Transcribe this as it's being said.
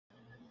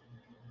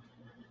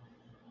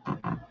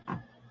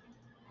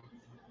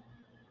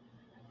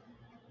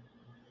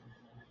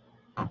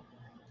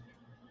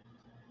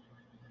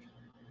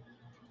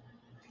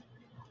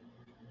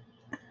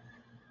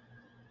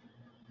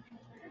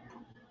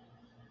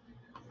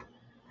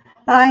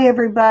Hi,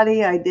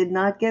 everybody. I did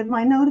not get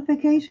my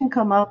notification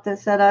come up that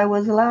said I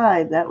was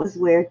live. That was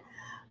weird.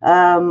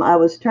 I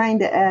was trying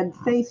to add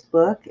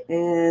Facebook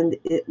and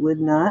it would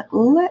not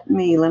let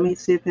me. Let me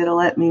see if it'll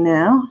let me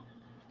now.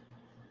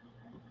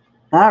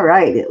 All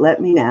right, it let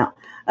me now.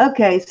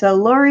 Okay, so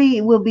Lauri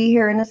will be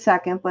here in a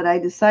second, but I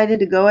decided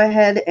to go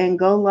ahead and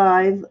go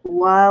live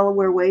while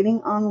we're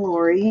waiting on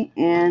Lauri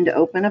and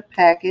open a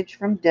package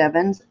from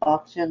Devin's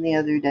auction the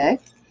other day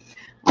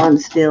on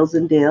Steals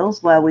and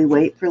Deals while we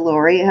wait for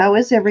Lauri. How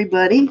is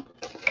everybody?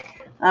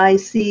 I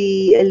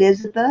see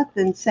Elizabeth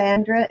and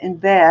Sandra and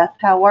Beth.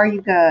 How are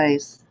you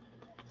guys?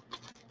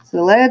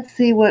 So let's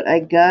see what I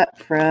got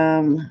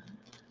from,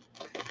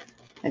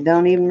 I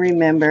don't even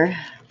remember.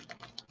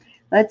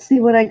 Let's see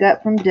what I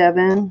got from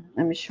Devin.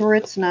 I'm sure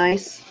it's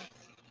nice.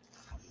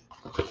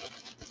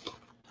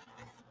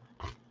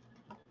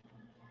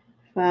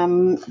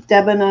 From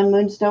Devin on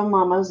Moonstone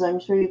Mamas. I'm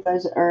sure you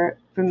guys are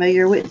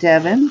familiar with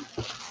Devin.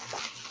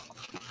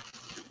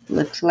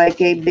 Looks like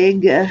a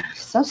big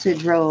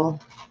sausage roll.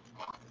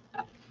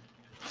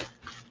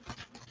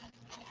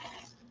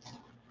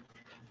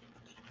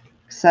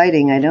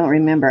 Exciting. I don't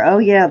remember. Oh,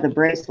 yeah, the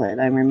bracelet.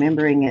 I'm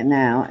remembering it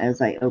now as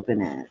I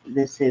open it.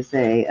 This is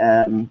a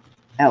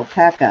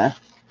alpaca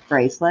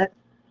bracelet.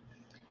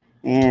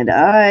 And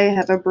I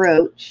have a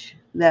brooch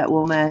that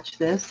will match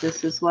this.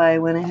 This is why I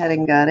went ahead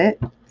and got it.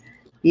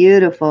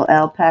 Beautiful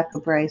alpaca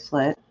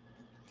bracelet.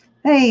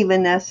 Hey,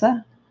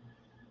 Vanessa.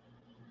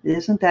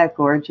 Isn't that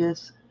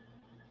gorgeous?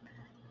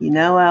 You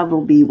know, I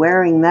will be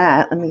wearing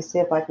that. Let me see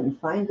if I can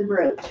find the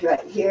brooch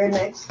right here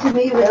next to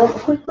me real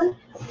quickly.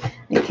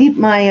 I keep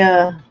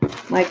my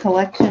my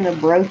collection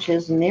of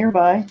brooches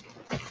nearby.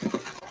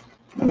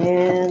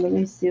 And let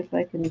me see if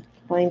I can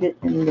find it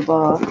in the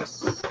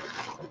box.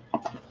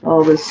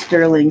 All the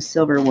sterling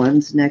silver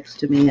ones next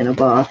to me in a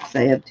box.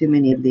 I have too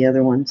many of the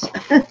other ones.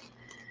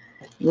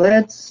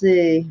 Let's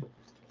see.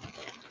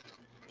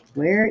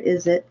 Where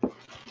is it?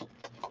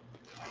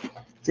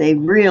 It's a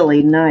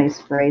really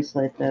nice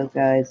bracelet, though,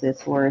 guys.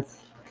 It's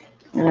worth,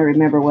 I don't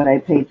remember what I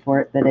paid for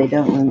it, but I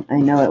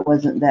know it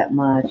wasn't that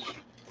much.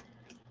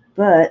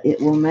 But it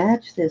will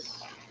match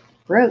this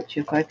brooch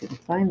if I can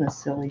find this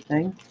silly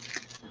thing.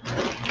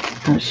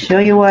 I'll show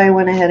you why I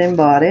went ahead and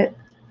bought it.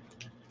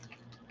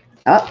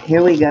 Oh,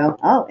 here we go.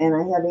 Oh, and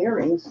I have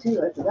earrings,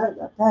 too. I forgot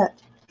about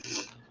that.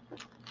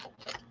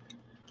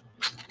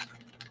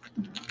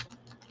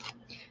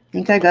 I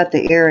think I got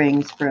the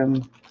earrings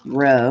from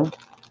Roe.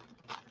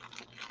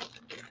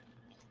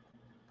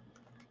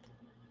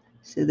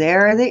 So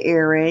there are the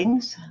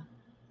earrings.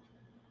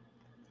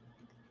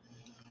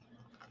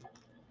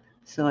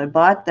 So I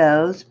bought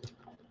those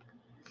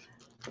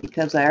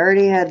because I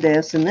already had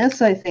this. And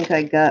this I think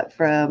I got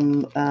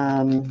from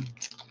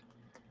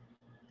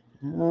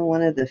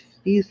one of the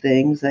few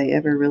things I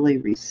ever really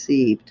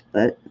received.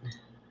 But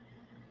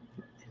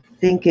I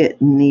think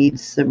it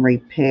needs some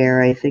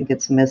repair. I think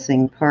it's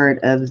missing part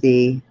of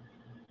the...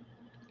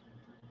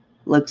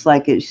 Looks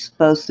like it's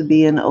supposed to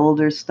be an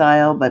older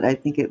style, but I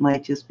think it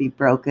might just be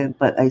broken,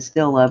 but I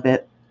still love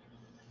it.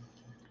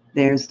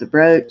 There's the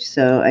brooch.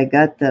 So I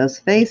got those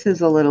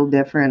faces a little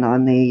different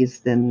on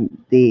these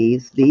than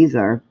these. These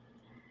are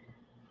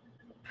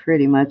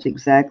pretty much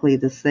exactly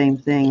the same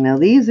thing. Now,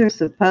 these are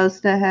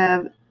supposed to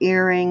have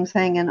earrings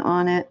hanging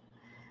on it,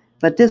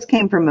 but this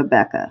came from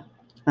Rebecca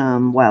a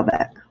while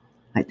back.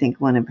 I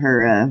think one of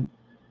her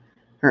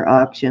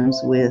auctions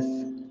with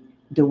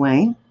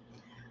Dwayne.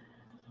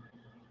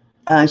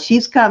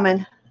 She's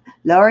coming.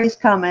 Lauri's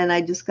coming.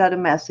 I just got a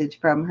message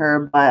from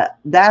her, but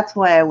that's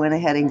why I went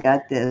ahead and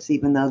got this,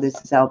 even though this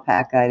is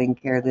alpaca. I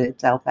didn't care that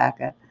it's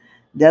alpaca.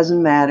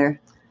 Doesn't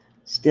matter.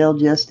 Still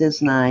just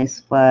as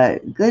nice,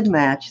 but good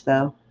match,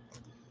 though.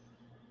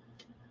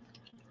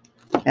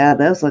 Yeah,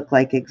 those look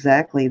like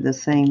exactly the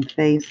same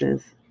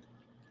faces.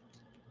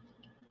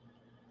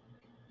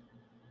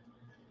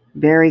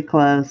 Very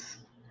close.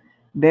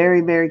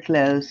 Very, very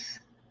close.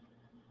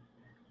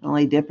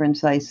 Only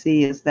difference I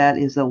see is that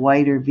is a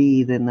wider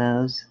V than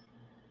those.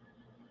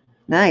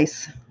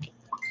 Nice.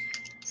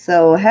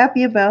 So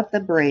happy about the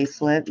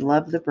bracelet.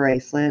 Love the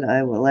bracelet.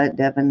 I will let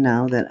Devin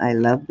know that I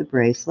love the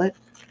bracelet.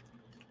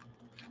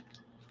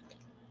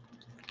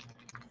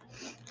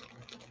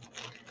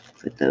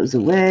 Put those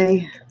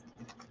away.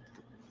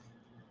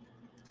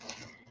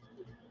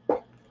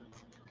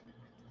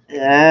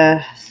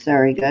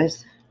 Sorry,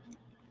 guys.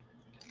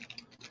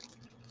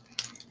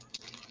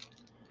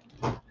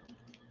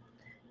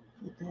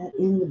 Put that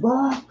in the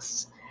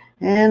box.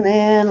 And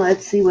then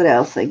let's see what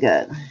else I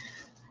got.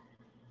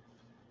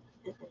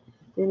 If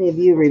any of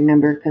you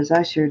remember, because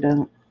I sure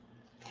don't.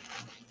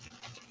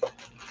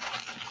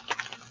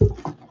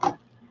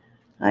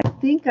 I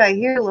think I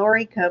hear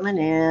Lauri coming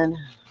in.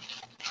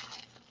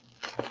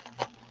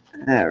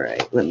 All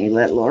right, let me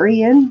let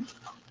Lauri in.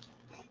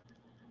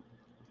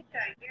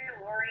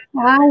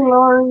 Hi,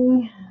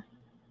 Lauri.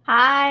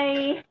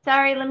 Hi.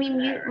 Sorry, let me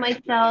mute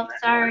myself.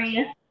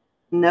 Sorry.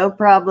 No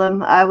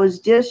problem. I was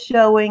just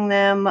showing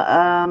them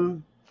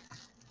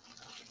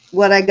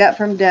what I got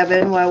from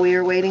Devin while we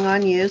were waiting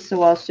on you.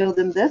 So I'll show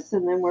them this,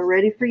 and then we're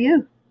ready for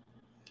you.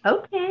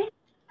 Okay.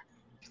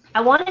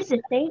 I wanted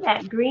to say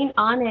that green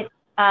onyx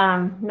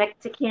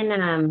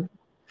Mexican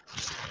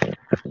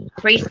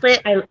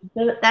bracelet.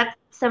 That's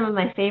some of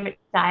my favorite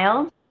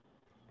styles.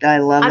 I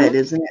love it.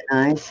 Isn't it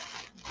nice?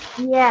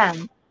 Yeah.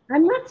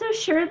 I'm not so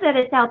sure that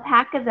it's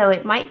alpaca though.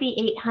 It might be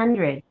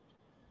 800.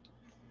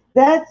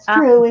 That's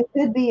true. It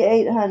could be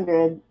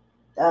 800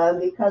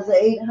 because the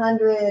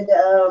 800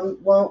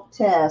 won't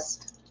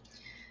test.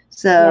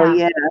 So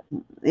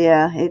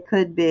yeah, it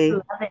could be. I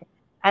love it.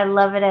 I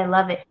love it. I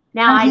love it.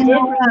 Now I did.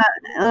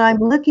 I'm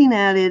looking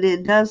at it.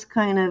 It does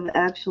kind of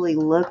actually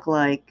look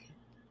like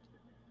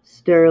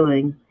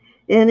sterling,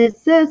 and it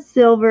says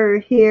silver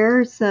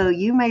here. So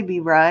you may be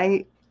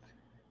right.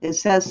 It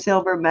says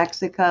silver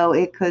Mexico.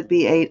 It could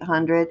be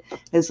 800.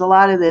 As a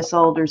lot of this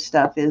older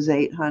stuff is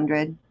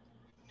 800.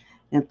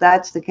 If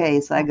that's the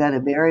case, I got a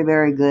very,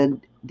 very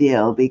good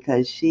deal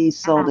because she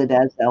sold it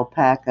as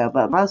alpaca,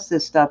 but most of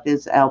this stuff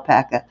is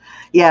alpaca.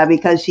 Yeah,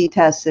 because she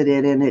tested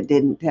it and it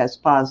didn't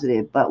test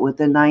positive. But with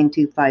the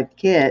 925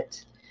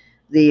 kit,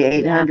 the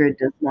 800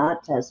 does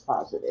not test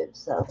positive.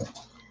 So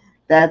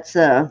that's,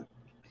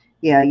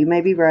 yeah, you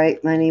may be right.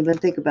 I didn't even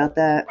think about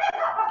that.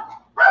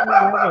 I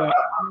love it.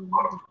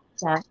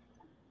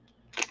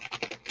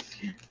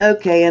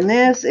 Okay, and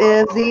this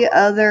is the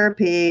other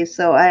piece.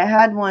 So I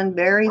had one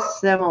very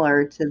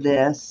similar to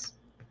this,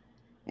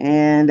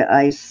 and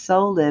I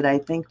sold it, I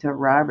think, to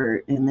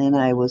Robert, and then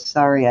I was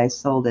sorry I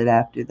sold it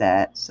after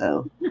that.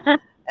 So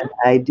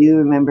I do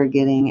remember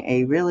getting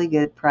a really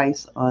good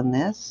price on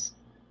this.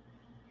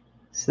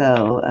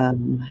 So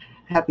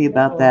happy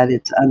about that.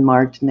 It's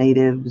unmarked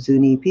native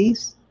Zuni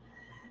piece.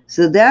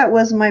 So that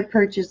was my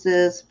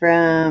purchases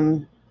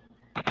from,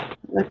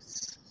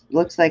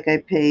 looks like I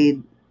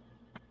paid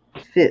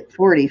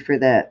 $40 for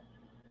that.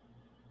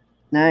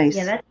 Nice.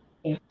 Yeah,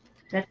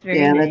 that's very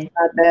nice. That's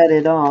not bad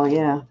at all.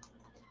 Yeah.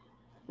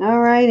 All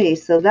righty.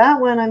 So that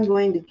one I'm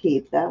going to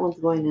keep. That one's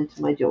going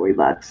into my jewelry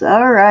box.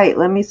 All right.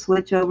 Let me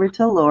switch over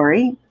to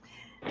Lauri.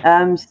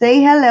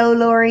 Say hello,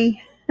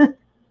 Lauri.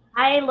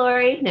 Hi,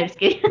 Lauri. No, just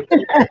kidding.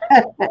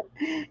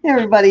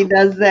 Everybody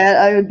does that.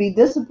 I would be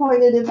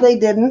disappointed if they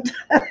didn't.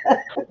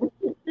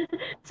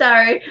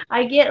 Sorry,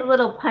 I get a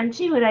little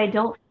punchy when I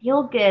don't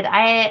feel good.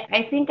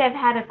 I think I've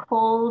had a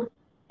cold,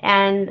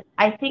 and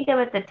I think I'm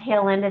at the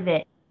tail end of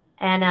it.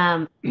 And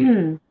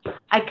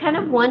I kind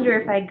of wonder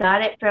if I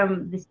got it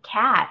from this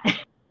cat.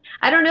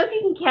 I don't know if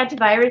you can catch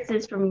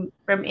viruses from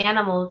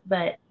animals,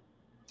 but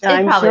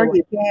I'm sure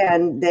you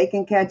can. They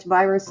can catch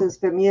viruses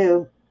from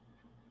you.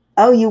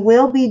 Oh, you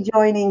will be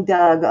joining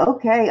Doug.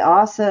 Okay,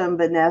 awesome,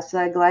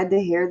 Vanessa. Glad to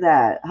hear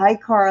that. Hi,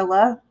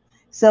 Carla.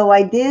 So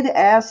I did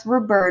ask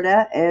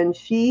Roberta, and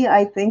she,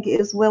 I think,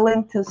 is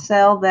willing to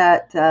sell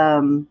that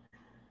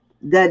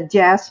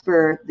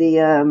Jasper,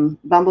 the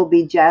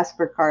Bumblebee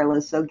Jasper,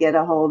 Carla. So get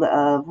a hold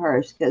of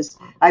her because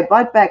I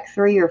bought back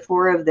 3 or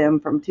 4 of them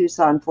from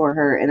Tucson for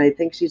her, and I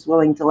think she's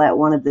willing to let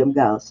one of them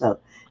go. So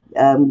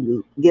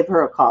give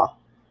her a call.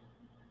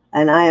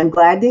 And I am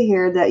glad to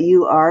hear that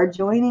you are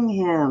joining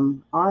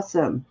him.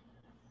 Awesome.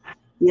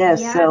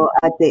 Yes, so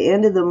at the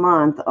end of the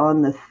month,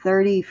 on the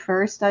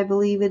 31st, I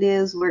believe it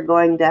is, we're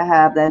going to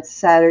have, that's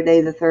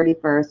Saturday the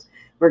 31st,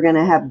 we're going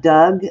to have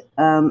Doug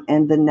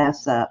and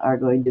Vanessa are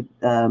going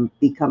to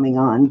be coming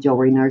on,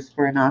 Jewelry Nurse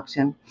for an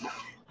Auction.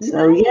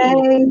 So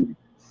yay,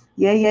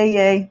 yay, yay,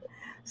 yay.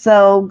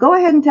 So go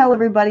ahead and tell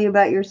everybody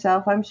about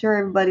yourself. I'm sure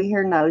everybody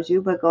here knows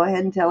you, but go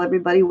ahead and tell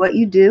everybody what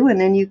you do,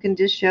 and then you can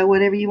just show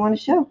whatever you want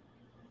to show.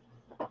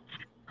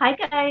 Hi,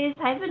 guys.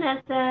 Hi,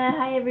 Vanessa.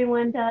 Hi,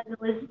 everyone. Doug,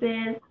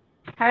 Elizabeth,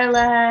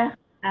 Carla.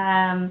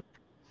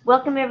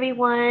 Welcome,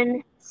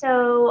 everyone.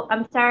 So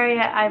I'm sorry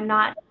I'm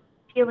not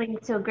feeling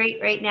so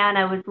great right now, and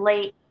I was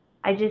late.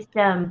 I just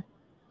I've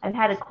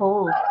had a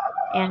cold,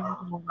 and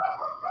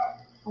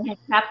I had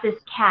trapped this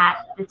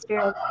cat, this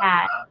feral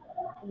cat,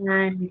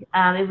 and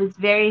it was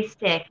very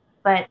sick.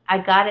 But I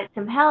got it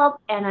some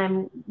help, and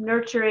I'm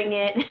nurturing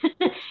it.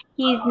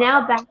 He's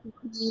now back with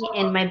me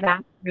in my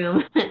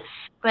bathroom.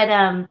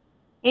 But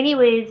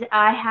anyways,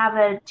 I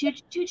have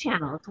two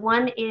channels.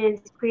 One is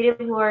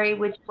Creative Lauri,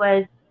 which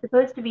was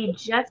supposed to be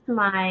just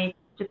my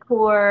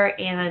decor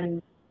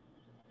and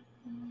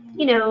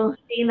day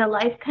in the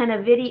life kind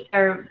of video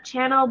or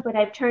channel, but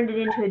I've turned it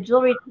into a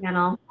jewelry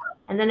channel.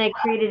 And then I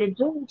created a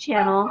jewelry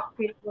channel,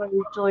 Creative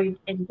Lauri Jewelry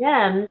and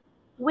Gems,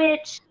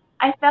 which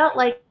I felt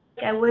like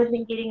I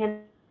wasn't getting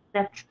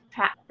enough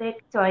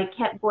traffic, so I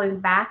kept going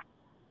back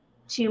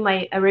to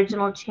my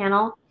original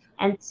channel.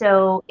 And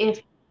so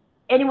if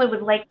anyone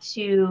would like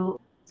to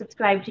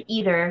subscribe to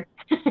either,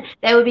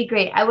 that would be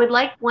great. I would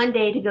like one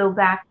day to go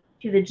back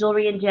to the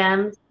Jewelry and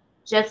Gems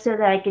just so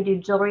that I could do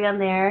jewelry on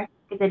there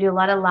because I do a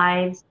lot of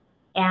lives.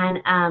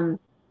 And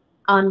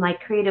on my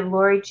Creative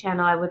Lauri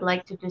channel, I would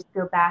like to just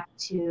go back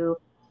to,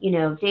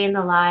 day in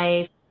the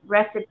life,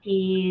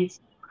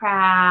 recipes,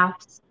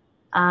 crafts,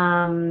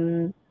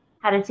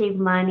 how to save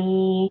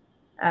money,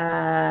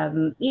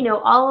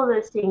 all of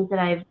those things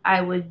that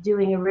I was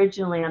doing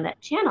originally on that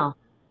channel.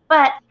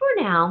 But for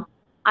now,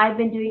 I've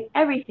been doing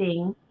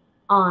everything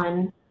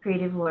on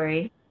Creative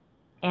Lauri,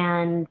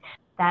 and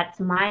that's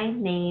my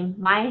name,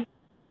 my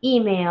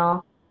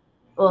email.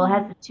 Well, it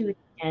has the two at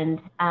the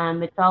end.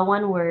 It's all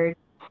one word,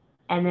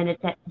 and then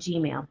it's at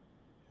Gmail.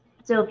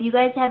 So if you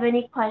guys have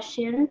any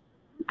questions,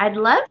 I'd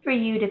love for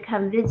you to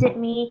come visit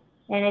me.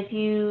 And if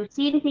you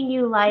see anything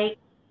you like,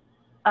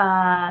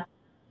 uh,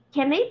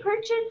 can they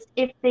purchase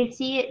if they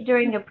see it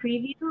during a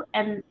preview,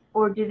 and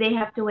or do they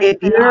have to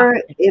wait for the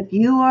auction? If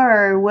you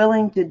are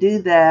willing to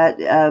do that,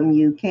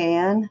 you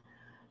can.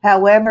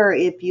 However,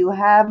 if you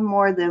have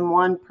more than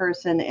one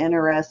person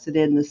interested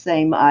in the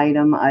same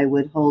item, I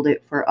would hold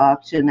it for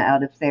auction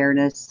out of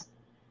fairness.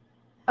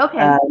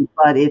 Okay.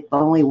 But if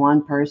only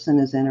one person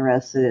is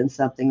interested in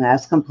something,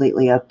 that's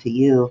completely up to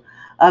you.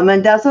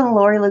 And doesn't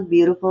Lauri look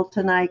beautiful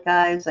tonight,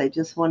 guys? I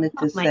just wanted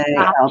to say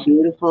how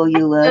beautiful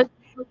you look.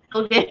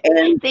 So good.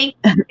 And Thank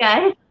you,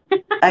 guys.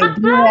 I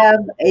do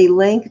have a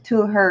link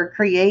to her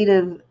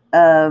creative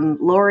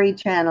Lauri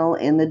channel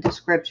in the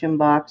description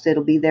box.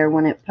 It'll be there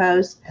when it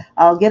posts.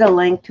 I'll get a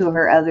link to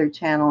her other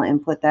channel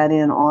and put that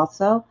in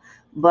also.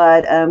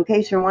 But in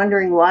case you're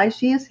wondering why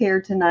she is here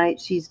tonight,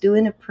 she's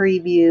doing a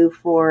preview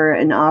for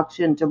an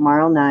auction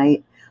tomorrow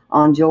night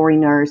on Jewelry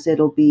Nurse.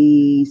 It'll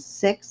be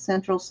 6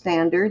 Central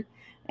Standard,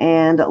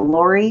 and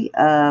Lauri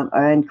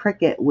and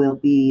Cricket will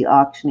be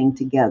auctioning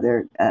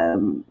together.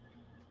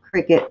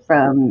 Cricket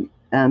from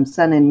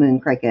Sun and Moon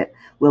Cricket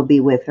will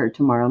be with her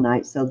tomorrow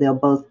night, so they'll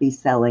both be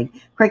selling.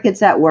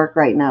 Cricket's at work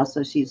right now,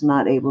 so she's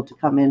not able to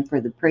come in for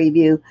the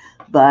preview.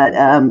 But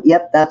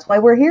yep, that's why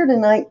we're here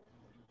tonight.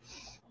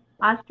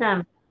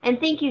 Awesome. And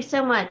thank you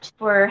so much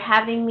for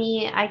having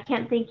me. I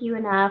can't thank you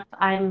enough.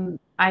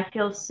 I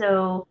feel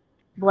so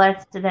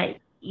blessed that,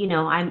 you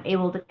know, I'm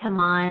able to come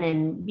on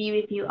and be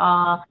with you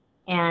all.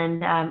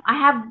 And I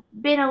have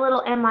been a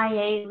little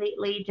MIA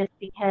lately just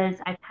because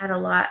I've had a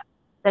lot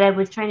that I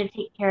was trying to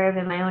take care of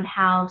in my own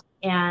house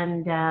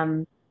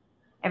and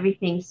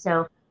everything.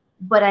 So,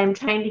 but I'm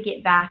trying to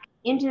get back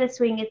into the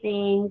swing of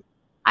things.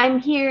 I'm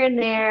here and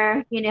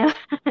there, you know.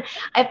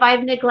 If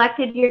I've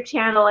neglected your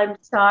channel, I'm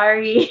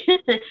sorry.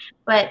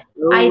 But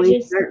well,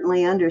 we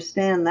certainly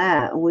understand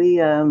that.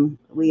 We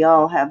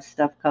all have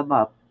stuff come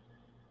up.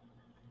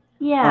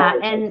 Yeah,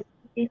 and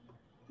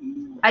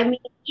I mean,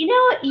 you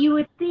know, you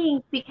would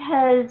think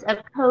because of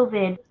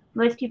COVID,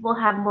 most people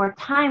have more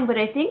time, but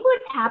I think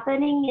what's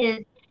happening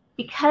is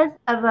because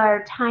of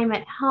our time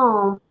at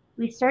home,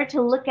 we start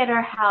to look at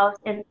our house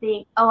and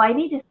think, oh, I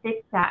need to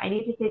fix that. I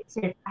need to fix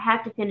this. I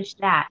have to finish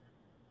that.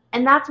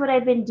 And that's what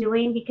I've been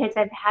doing because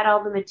I've had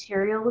all the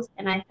materials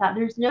and I thought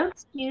there's no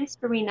excuse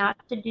for me not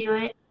to do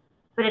it.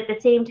 But at the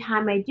same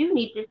time, I do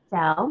need to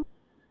sell.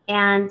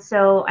 And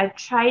so I've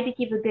tried to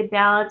keep a good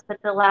balance,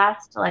 but the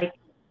last, like,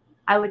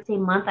 I would say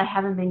month, I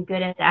haven't been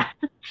good at that.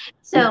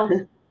 So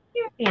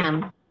here I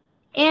am.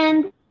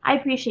 And I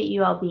appreciate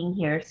you all being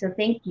here. So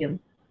thank you.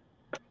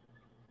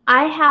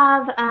 I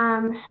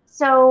have,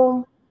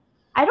 so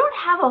I don't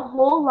have a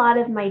whole lot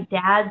of my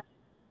dad's.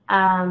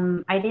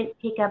 I didn't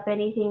pick up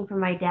anything from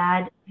my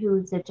dad,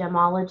 who's a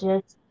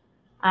gemologist.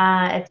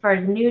 As far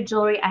as new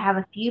jewelry, I have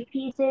a few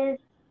pieces,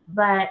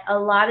 but a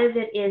lot of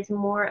it is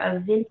more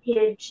of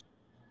vintage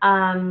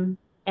and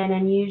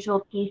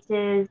unusual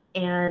pieces,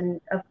 and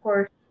of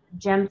course,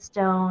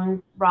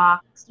 gemstones,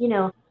 rocks, you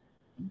know,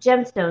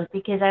 gemstones,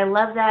 because I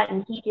love that,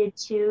 and he did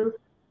too,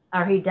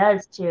 or he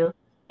does too,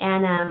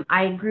 and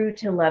I grew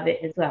to love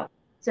it as well.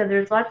 So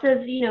there's lots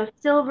of, you know,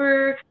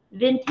 silver,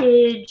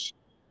 vintage,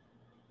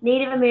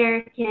 Native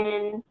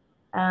American,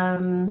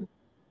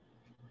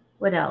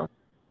 what else?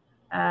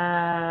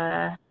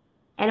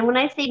 And when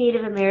I say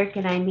Native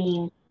American, I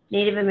mean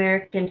Native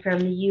American from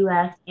the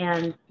U.S.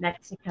 and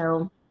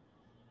Mexico.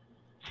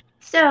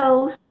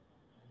 So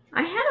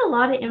I had a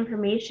lot of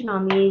information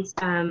on these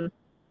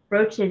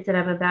brooches that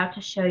I'm about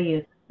to show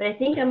you, but I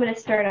think I'm going to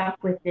start off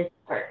with this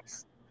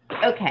first.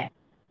 Okay.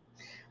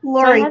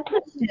 Lauri,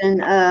 question.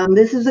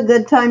 This is a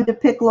good time to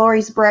pick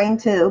Lauri's brain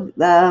too,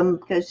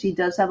 because she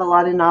does have a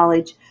lot of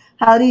knowledge.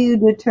 How do you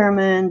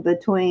determine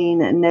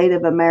between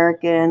Native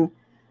American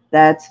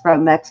that's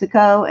from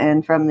Mexico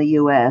and from the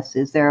U.S.?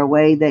 Is there a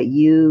way that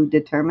you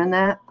determine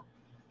that?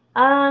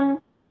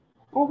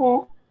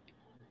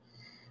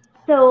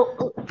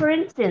 So, for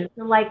instance,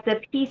 like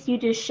the piece you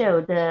just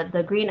showed,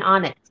 the green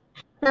onyx.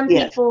 Some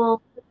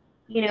people,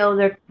 you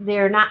know,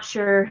 they're not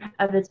sure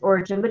of its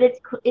origin, but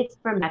it's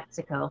from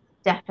Mexico,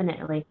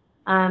 definitely.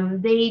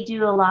 They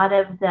do a lot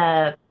of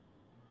the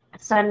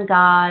sun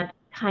god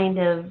kind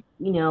of,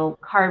 you know,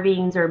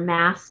 carvings or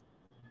mask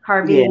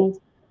carvings,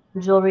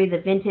 jewelry, the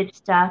vintage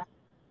stuff.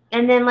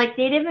 And then like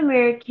Native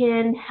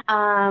American,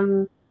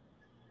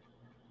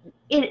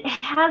 it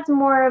has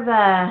more of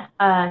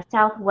a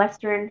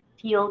southwestern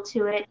feel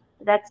to it.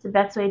 That's the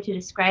best way to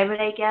describe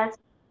it, I guess.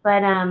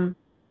 But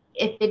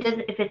if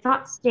it's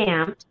not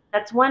stamped,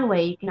 that's one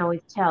way you can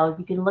always tell.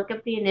 You can look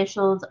up the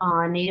initials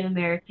on Native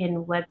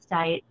American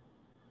website,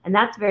 and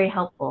that's very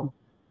helpful.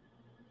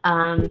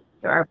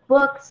 There are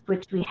books,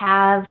 which we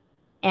have,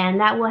 and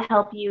that will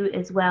help you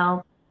as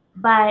well.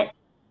 But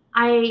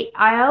I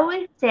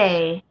always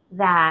say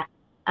that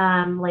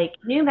like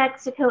New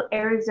Mexico,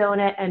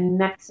 Arizona, and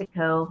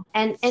Mexico,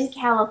 and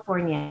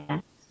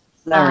California.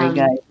 Sorry,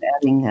 guys,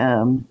 adding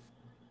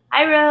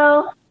Hi,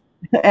 Ro.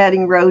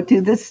 adding Ro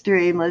to the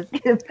stream. Let's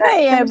get back.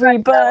 Hey,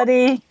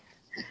 everybody.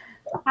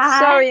 Hi.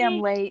 Sorry I'm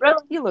late. Ro.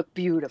 You look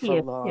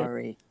beautiful,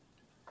 Lauri.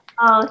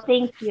 Oh,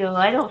 thank you.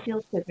 I don't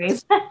feel so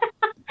great.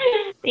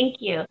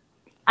 Thank you.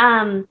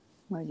 Well,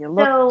 you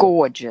look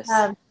gorgeous.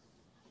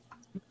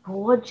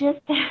 Gorgeous.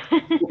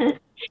 Thank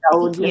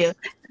you.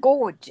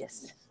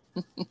 Gorgeous.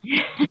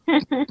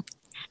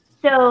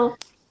 So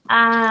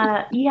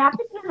you have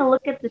to kind of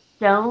look at the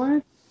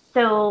stones.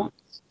 So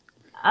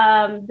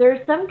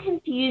there's some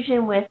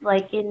confusion with,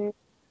 like, in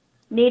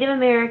Native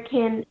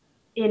American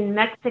in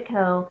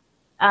Mexico,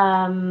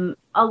 a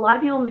lot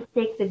of people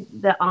mistake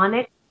the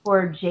onyx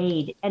for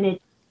jade, and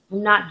it's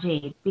not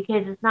jade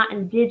because it's not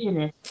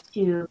indigenous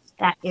to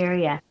that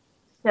area.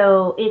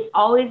 So it's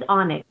always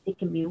onyx. It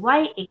can be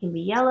white, it can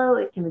be yellow,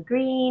 it can be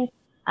green,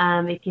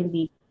 it can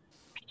be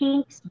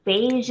pinks,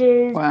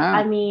 beiges. Wow.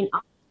 I mean,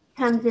 it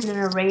comes in an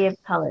array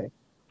of colors.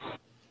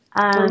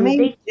 For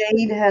me,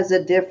 jade has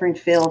a different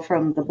feel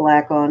from the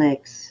black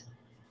onyx.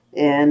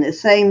 And the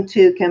same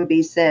too can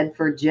be said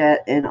for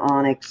jet and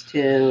onyx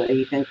too.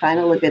 You can kind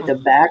of look at the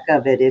back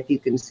of it. If you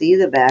can see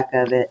the back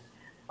of it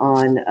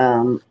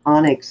on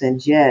onyx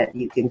and jet,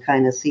 you can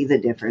kind of see the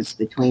difference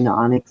between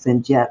onyx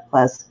and jet.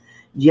 Plus,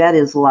 jet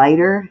is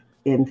lighter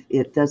and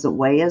it doesn't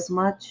weigh as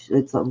much.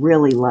 It's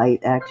really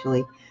light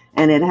actually.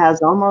 And it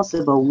has almost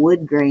of a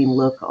wood grain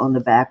look on the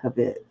back of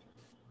it,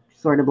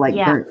 sort of like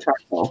burnt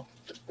charcoal.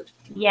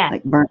 Yeah.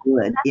 Like burnt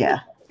wood,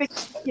 yeah.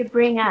 To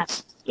bring up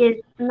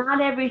is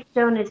not every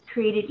stone is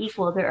created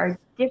equal. There are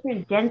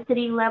different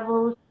density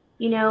levels.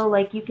 You know,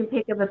 like you can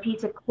pick up a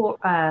piece of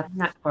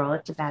not coral,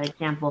 it's a bad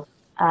example,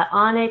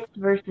 onyx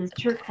versus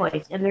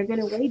turquoise, and they're going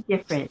to weigh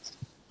different.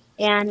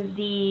 And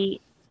the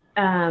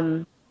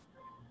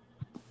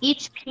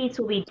each piece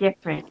will be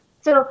different.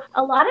 So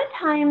a lot of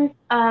times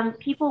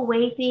people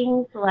weigh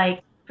things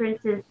like, for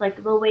instance,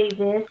 like they'll weigh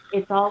this,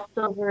 it's all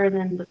silver and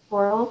then the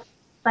coral,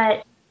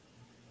 but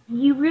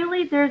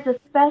there's a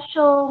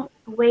special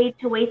way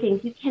to weigh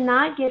things. You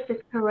cannot get the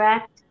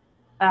correct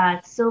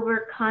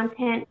silver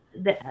content,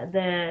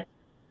 the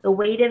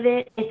weight of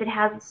it, if it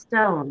has a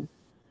stone.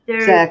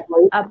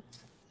 Exactly.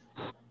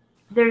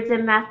 There's a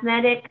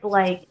mathematic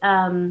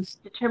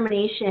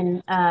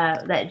determination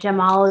that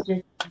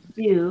gemologists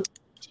do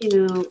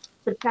to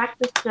subtract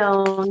the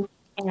stone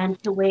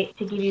and to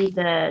give you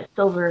the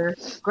silver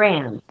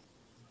grams.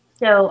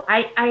 So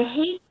I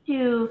hate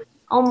to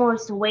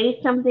almost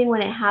weigh something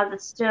when it has a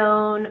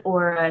stone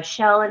or a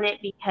shell in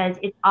it because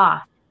it's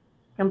off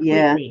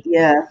completely.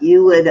 Yeah.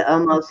 You would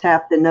almost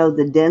have to know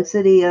the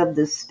density of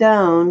the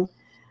stone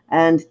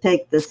and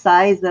take the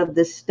size of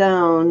the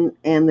stone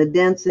and the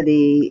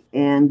density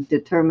and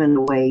determine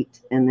the weight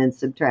and then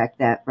subtract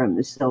that from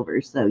the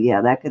silver. So yeah,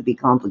 that could be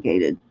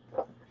complicated.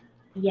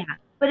 Yeah,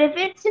 but if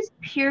it's just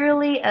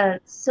purely a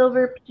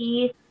silver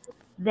piece,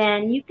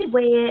 then you could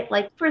weigh it.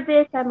 Like for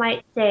this, I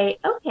might say,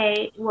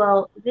 okay,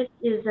 well, this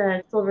is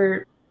a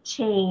silver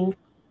chain.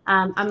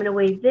 I'm going to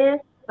weigh this,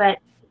 but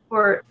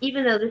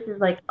even though this is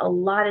like a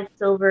lot of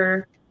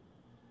silver,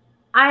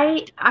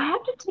 I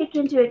have to take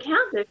into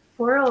account there's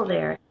coral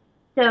there.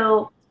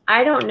 So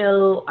I don't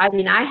know. I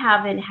mean, I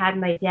haven't had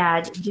my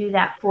dad do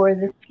that for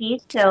this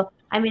piece. So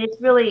I mean, it's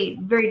really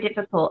very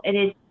difficult,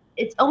 and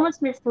it's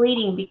almost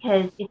misleading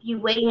because if you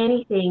weigh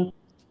anything,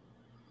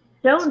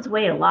 stones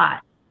weigh a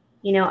lot.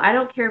 You know, I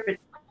don't care if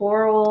it's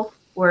coral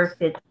or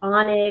if it's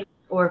onyx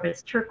or if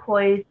it's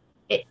turquoise.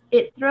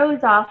 It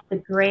throws off the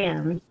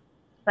grams.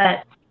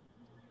 But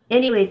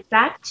anyways,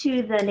 back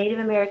to the Native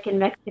American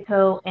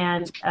Mexico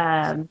and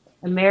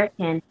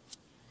American.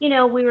 You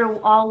know, we were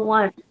all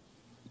once.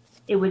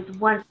 It was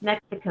once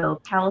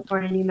Mexico,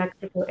 California, New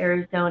Mexico,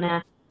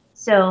 Arizona.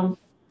 So,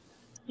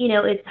 you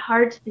know, it's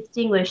hard to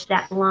distinguish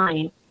that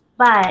line.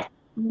 But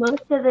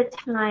most of the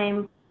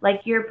time,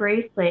 like your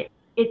bracelet,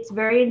 it's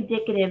very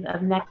indicative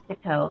of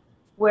Mexico.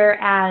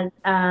 Whereas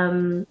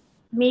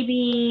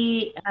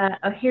maybe,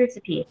 here's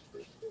a piece.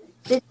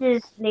 This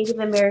is Native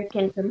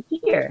American from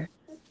here,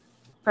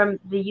 from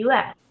the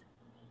U.S.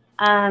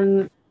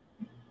 And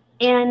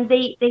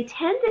they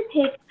tend to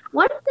pick,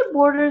 once the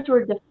borders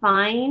were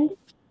defined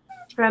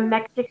from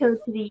Mexico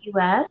to the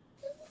U.S.,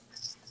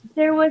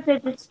 there was a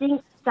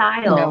distinct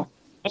style. No,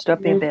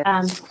 stop being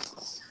bad.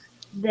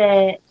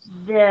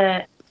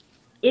 The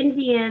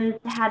Indians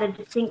had a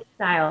distinct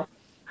style.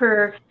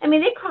 I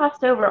mean, they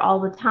crossed over all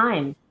the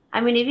time.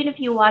 I mean, even if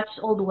you watched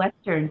old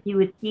westerns, you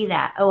would see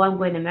that. Oh, I'm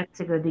going to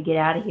Mexico to get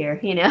out of here,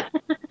 you know.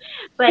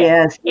 But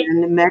yes,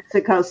 and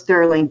Mexico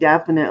sterling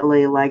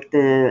definitely, like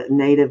the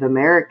Native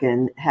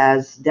American,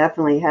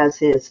 definitely has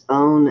his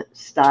own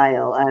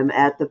style. I'm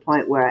at the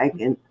point where I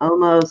can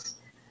almost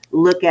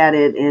look at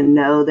it and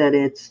know that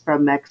it's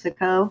from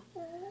Mexico.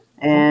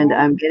 And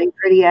I'm getting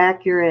pretty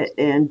accurate,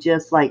 and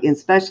just like,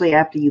 especially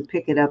after you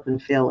pick it up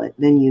and feel it,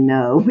 then you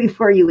know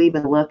before you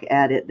even look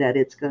at it that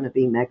it's going to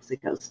be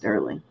Mexico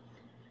sterling.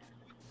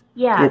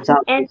 Yeah, It's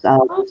and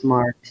always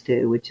marked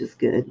too, which is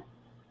good.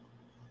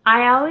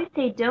 I always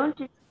say don't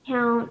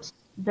discount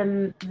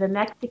the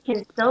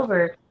Mexican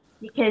silver,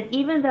 because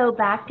even though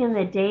back in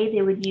the day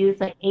they would use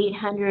like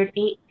 800,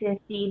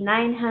 850,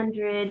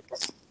 900,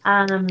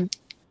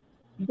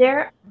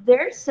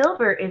 their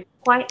silver is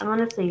quite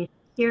honestly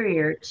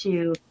superior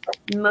to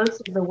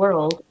most of the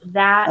world.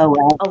 That Oh,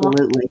 along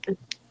absolutely.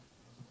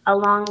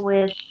 along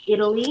with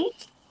Italy,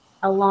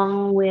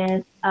 along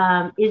with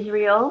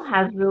Israel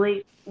has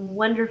really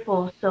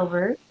wonderful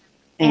silver,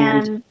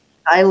 And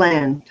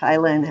and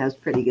Thailand has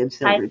pretty good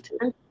silver too.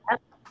 Iceland,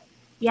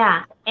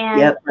 yeah,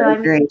 and Yep, so I I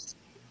mean agree.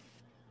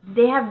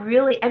 they have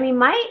really. I mean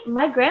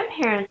my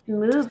grandparents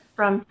moved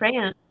from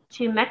France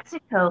to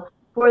Mexico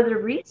for the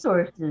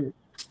resources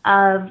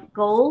of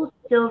gold,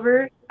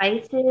 silver,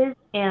 spices,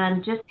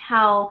 and just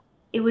how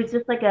it was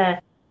just like a,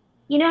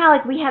 you know how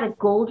like we had a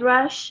gold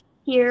rush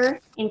here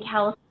in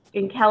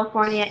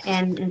California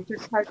and in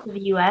certain parts of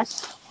the U.S.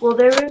 Well,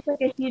 there was like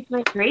a huge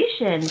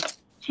migration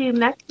to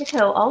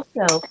Mexico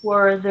also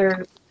for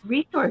their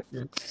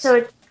resources. So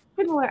it's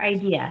a similar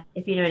idea,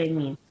 if you know what I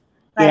mean.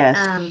 But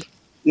Yes.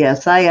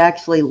 Yes, I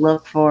actually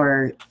look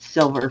for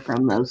silver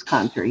from those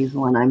countries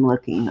when I'm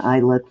looking. I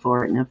look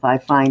for it, and if I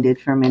find it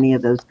from any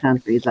of those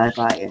countries, I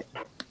buy it.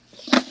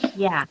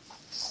 yeah.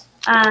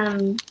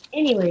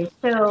 Anyway,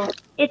 so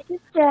it's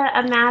just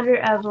a matter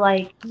of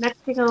like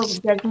Mexico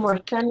does more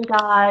sun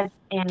gods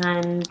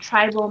and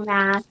tribal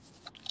mass.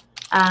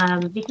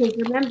 Because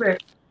remember,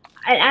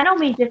 I don't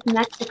mean just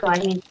Mexico, I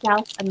mean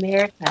South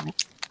America.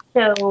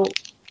 So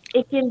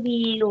it can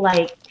be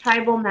like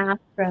tribal mass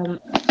from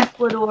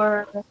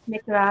Ecuador,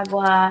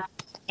 Nicaragua,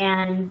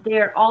 and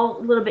they're all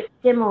a little bit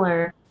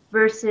similar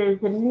versus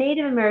the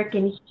Native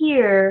American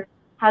here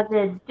has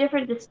a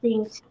different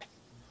distinct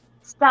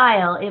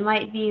style. It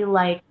might be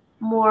like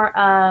more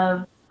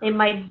of, they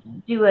might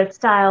do a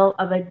style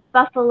of a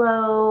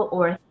buffalo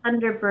or a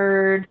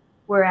thunderbird,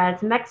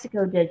 whereas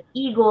Mexico does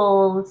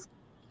eagles.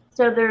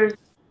 So there's,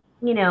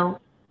 you know,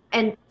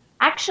 and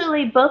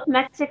actually both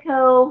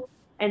Mexico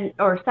and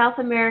or South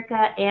America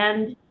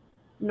and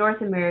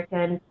North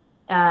American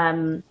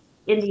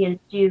Indians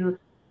do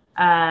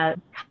uh,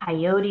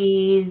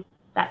 coyotes,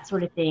 that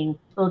sort of thing.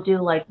 They'll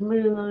do like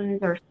moons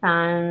or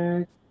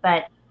suns,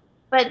 but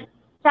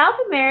South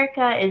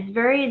America is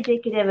very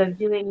indicative of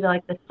doing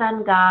like the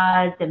sun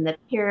gods and the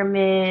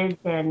pyramids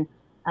and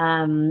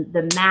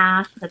the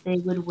masks that they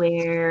would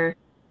wear,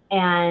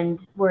 and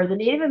where the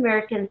Native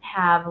Americans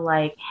have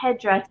like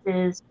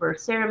headdresses for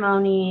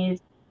ceremonies.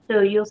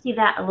 So you'll see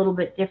that a little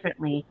bit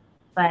differently.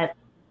 But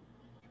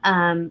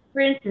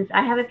for instance,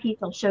 I have a piece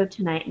I'll show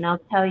tonight, and I'll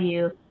tell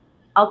you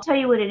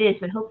what it is,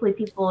 but hopefully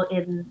people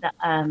in the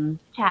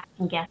chat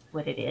can guess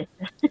what it is.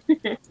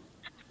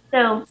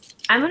 So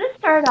I'm going to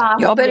start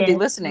off Y'all better be with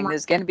listening.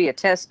 There's going to be a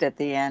test at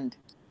the end.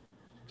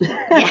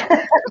 yeah,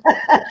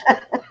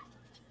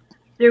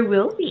 there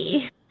will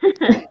be.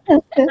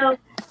 So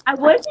I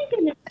wasn't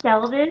going to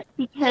sell this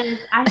because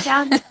I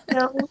found it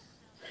so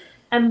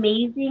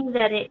amazing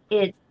that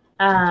it's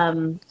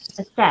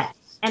a set,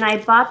 and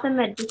I bought them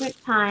at different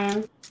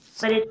times.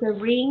 But it's a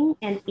ring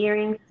and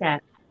earring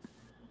set,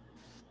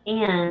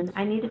 and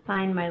I need to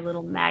find my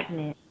little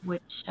magnet,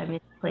 which I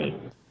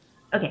misplaced.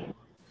 Okay.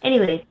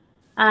 Anyways,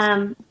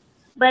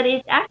 but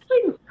it's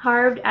actually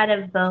carved out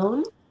of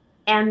bone,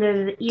 and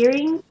the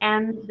earring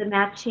and the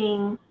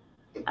matching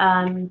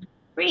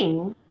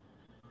ring.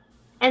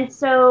 And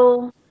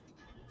so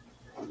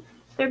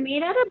they're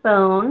made out of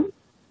bone.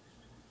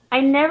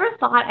 I never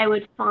thought I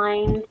would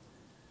find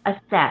a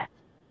set.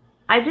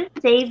 I just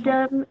saved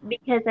them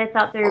because I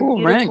thought they were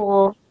Cool ring.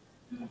 beautiful.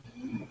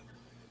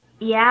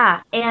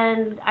 Yeah,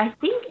 and I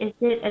think, is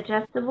it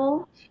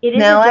adjustable? It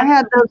is Now, I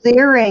had adjustable. those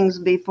earrings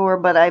before,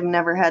 but I've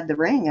never had the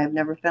ring. I've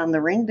never found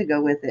the ring to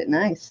go with it.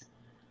 Nice.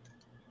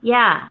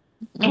 Yeah,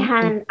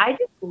 and I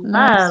just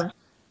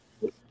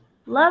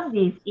love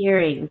these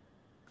earrings.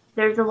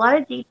 There's a lot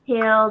of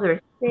detail.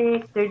 They're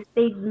thick.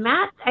 They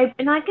match.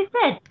 And like I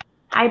said,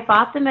 I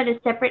bought them at a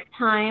separate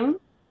time,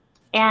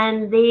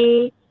 and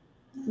they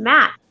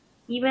match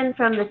even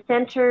from the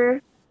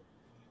center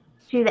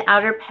to the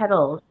outer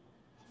petals.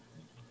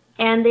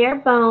 And they're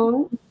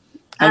bone.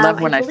 I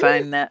love when I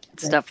believe find that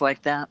stuff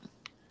like that.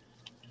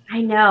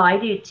 I know, I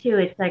do too.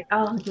 It's like,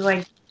 oh, do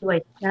I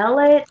sell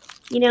it?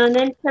 You know, and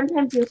then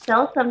sometimes you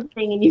sell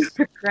something and you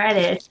regret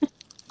it.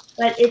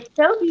 But it's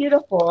so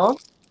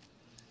beautiful.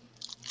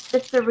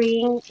 Just the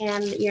ring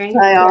and the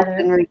earrings I together.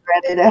 often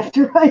regret it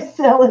after I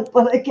sell it,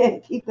 but I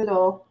can't keep it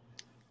all.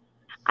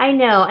 I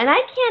know, and I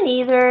can't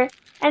either.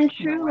 And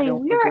No, I truly,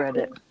 don't we are regret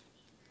it.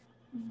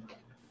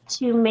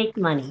 to make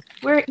money.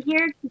 We're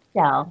here to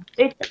sell.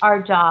 It's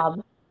our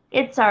job.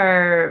 It's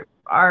our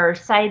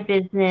side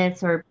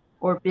business or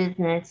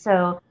business.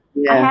 So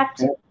I Yeah, have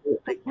to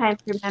sometimes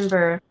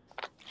remember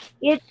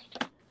it's,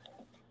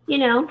 you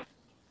know,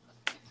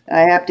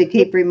 I have to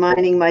keep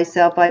reminding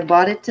myself I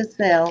bought it to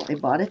sell. I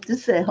bought it to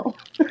sell.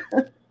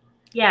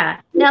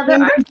 yeah. Now there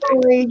are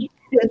inventory.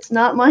 It's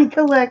not my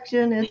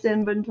collection. It's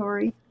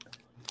inventory.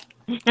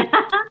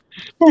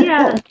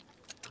 yeah.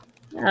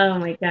 Oh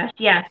my gosh.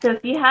 Yeah. So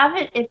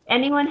if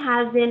anyone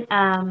hasn't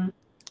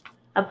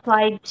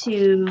applied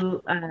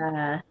to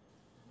Hi,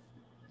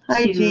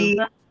 G.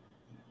 vote,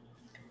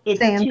 it's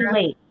too Sandra.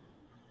 late,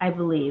 I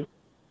believe.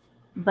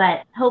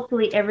 But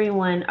hopefully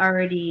everyone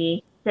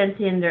already sent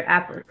in their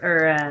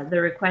the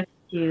request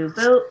to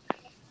vote.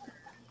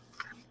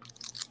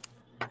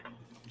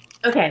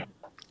 Okay.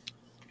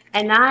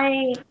 And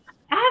I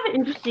have an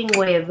interesting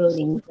way of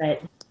voting,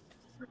 but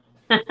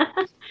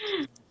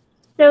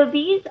so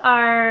these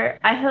are,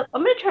 I'm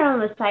going to turn on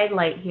the side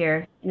light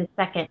here in a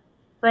second.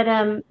 But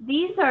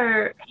these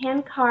are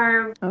hand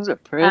carved. Those are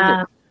pretty.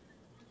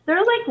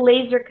 They're like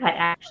laser cut,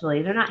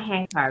 actually. They're not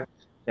hand carved.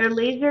 They're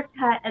laser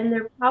cut, and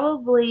they're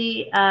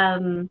probably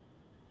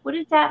what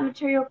is that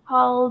material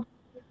called?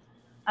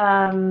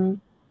 Oh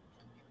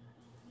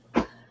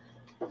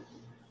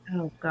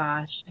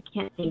gosh, I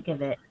can't think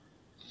of it.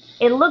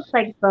 It looks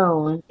like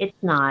bone. It's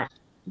not,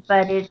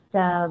 but It's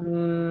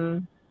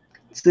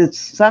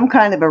some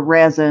kind of a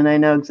resin. I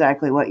know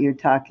exactly what you're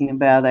talking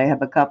about. I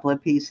have a couple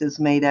of pieces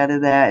made out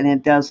of that, and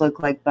it does look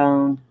like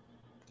bone.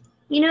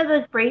 you know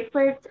those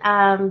bracelets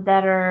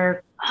that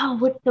are, oh,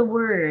 what's the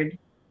word?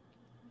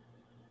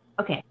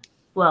 Okay,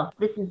 well,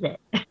 this is it.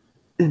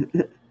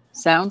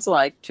 Sounds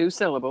like 2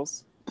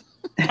 syllables.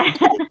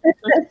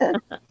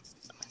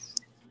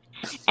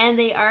 And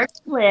they are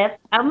clipped.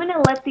 I'm going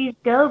to let these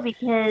go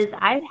because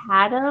I've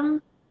had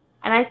them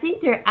and I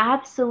think they're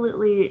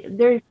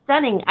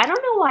stunning. I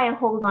don't know why I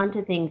hold on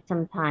to things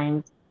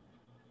sometimes,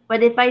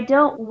 but if I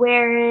don't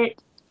wear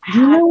it,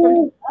 You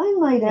know, I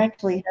might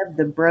actually have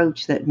the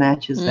brooch that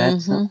matches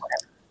that somewhere.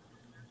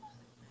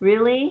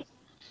 Really?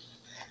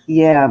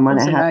 Yeah, I'm going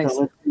to Those are have nice.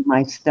 to look through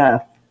my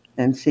stuff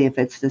and see if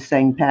it's the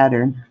same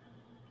pattern.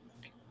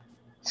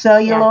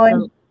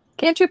 Celluloid?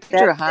 Can't you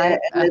picture a That's high,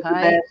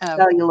 it,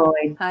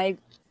 celluloid. high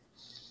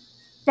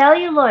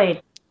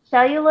Celluloid.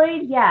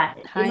 Celluloid, yeah.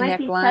 High It might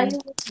be neckline?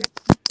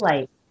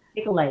 celluloid.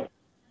 Bakelite.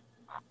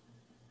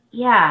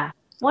 Yeah,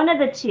 one of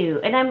the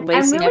two. And I'm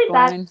lacy really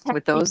bad neckline at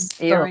with those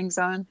testing both. earrings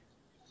on?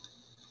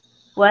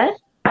 What?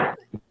 I'm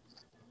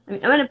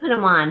going to put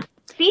them on.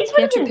 These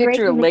would have Can't you been great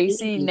picture a in the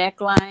lacy 80s.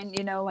 neckline,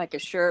 you know, like a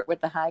shirt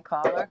with a high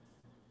collar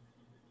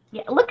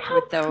Yeah, look how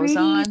with those pretty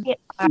on? they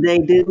are. They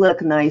do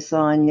look nice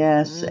on,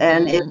 yes.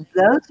 And if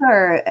those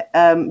are,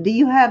 do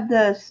you have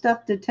the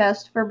stuff to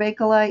test for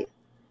Bakelite?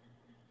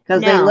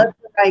 Because they No. look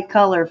the right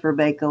color for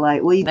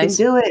Bakelite. Well, you Nice.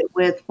 can do it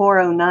with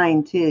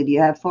 409 too. Do you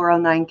have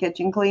 409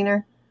 kitchen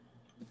cleaner?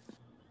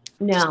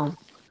 No.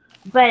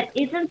 But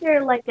isn't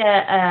there like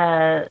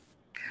a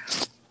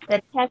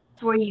test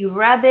where you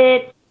rub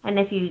it and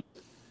if you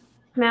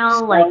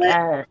smell like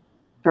a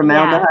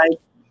formaldehyde?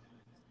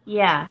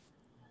 Yeah.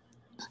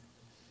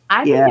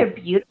 I Yeah. think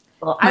they're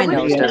beautiful. My I wish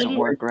nose the doesn't 80s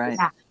work right.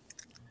 Yeah.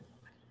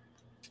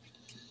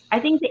 I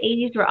think the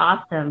 80s were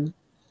awesome.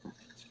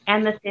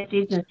 And the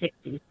 50s and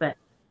 60s, but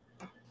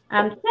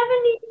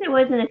 70s I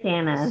wasn't a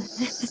fan of.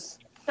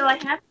 So I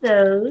have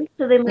those.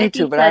 So they might Me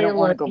too, be but I don't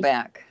want to go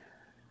celluloid. back.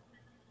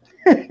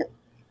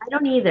 I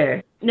don't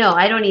either. No,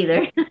 I don't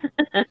either.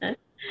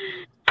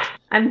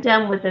 I'm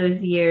done with those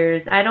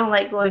years. I don't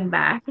like going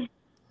back.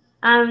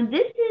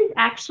 This is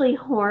actually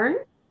horn.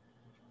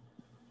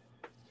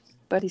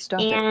 Buddy,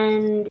 stop it.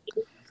 And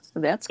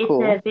That's it's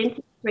cool. a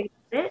vintage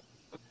bracelet.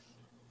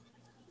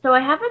 So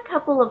I have a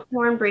couple of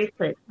horn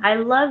bracelets. I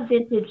love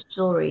vintage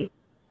jewelry.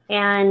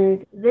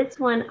 And this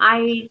one,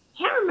 I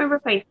can't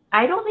remember if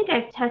I don't think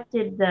I've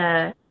tested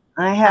the.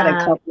 I had a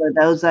couple of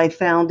those I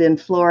found in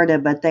Florida,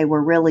 but they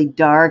were really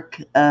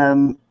dark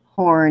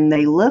horn.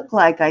 They looked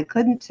like, I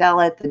couldn't tell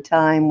at the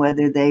time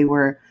whether they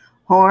were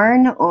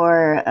horn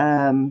or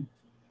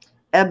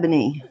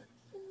ebony,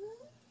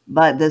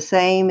 but the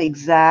same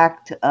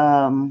exact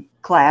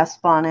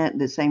clasp on it,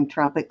 the same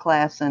trumpet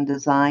clasp and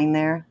design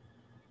there.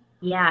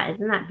 Yeah,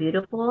 isn't that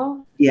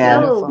beautiful? Yeah.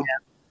 Beautiful. Yeah.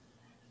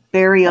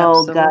 Very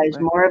old, guys.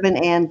 Absolutely. More of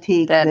an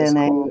antique That is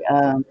than cool.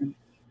 a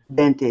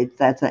vintage.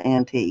 That's an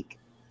antique.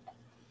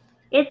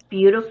 It's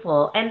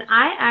beautiful. And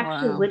I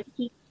actually Wow. would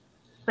keep,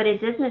 but it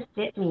doesn't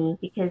fit me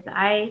because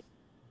I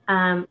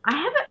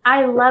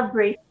love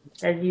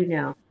bracelets, as you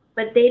know,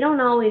 but they don't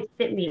always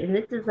fit me. And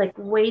this is like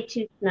way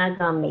too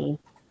snug on me.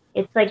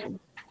 It's like,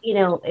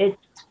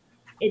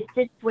 it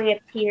sits way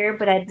up here,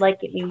 but I'd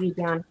like it maybe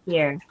down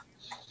here.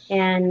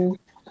 And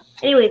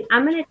anyways,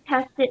 I'm going to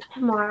test it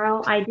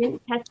tomorrow. I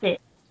didn't test it.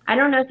 I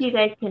don't know if you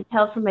guys can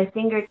tell from my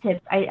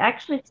fingertips. I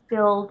actually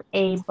spilled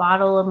a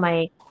bottle of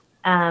my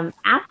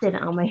acid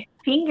on my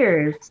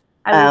fingers.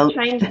 I was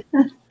trying to,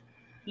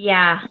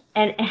 yeah,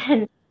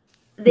 and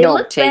they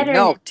look better.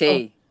 No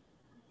tea.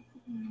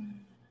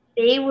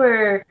 They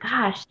were,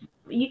 gosh,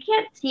 you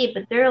can't see it,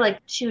 but they're like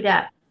chewed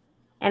up.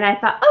 And I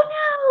thought,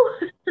 oh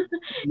no!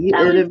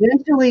 It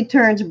eventually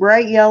turns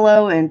bright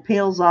yellow and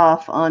peels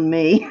off on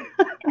me.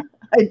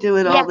 I do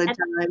it all the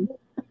time.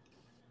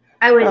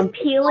 I was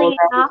peeling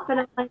it off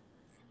and I'm like,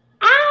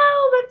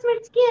 ow, that's my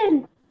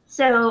skin.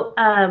 So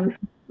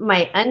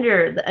my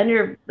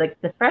under like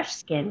the fresh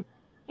skin.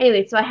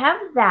 Anyway, so I have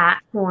that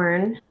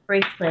horn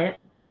bracelet.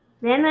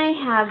 Then I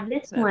have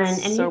this one, and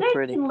so you guys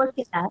pretty. can look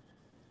it up.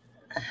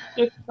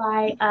 It's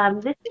by,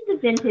 this is a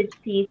vintage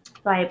piece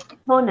by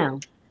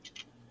Pono.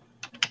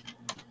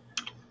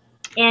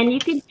 And you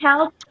can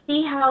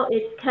see how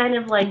it's kind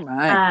of like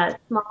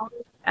small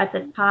at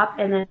the top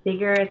and then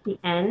bigger at the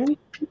end.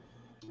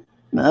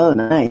 Oh,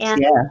 nice.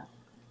 And yeah.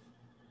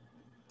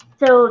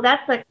 So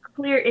that's a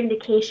clear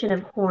indication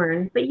of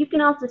horn, but you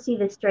can also see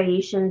the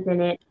striations in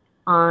it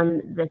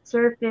on the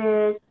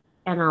surface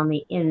and on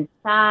the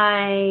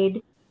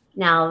inside.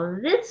 Now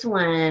this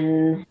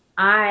one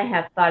I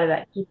have thought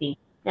about keeping.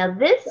 Now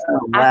this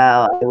Oh,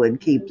 wow, I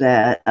would keep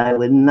that. I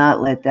would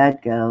not let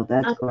that go.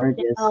 That's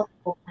gorgeous. No.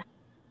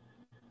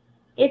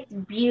 It's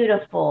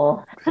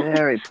beautiful.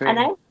 Very pretty.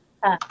 And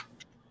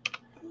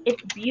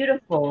it's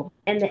beautiful.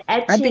 And the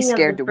etching I'd be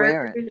scared of the to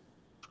wear it.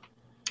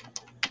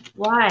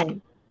 Why?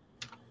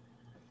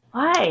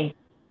 Why?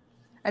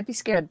 I'd be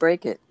scared I'd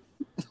break it.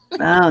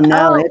 Oh,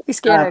 no. I'd be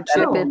scared I'd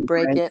chip it,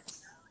 break it.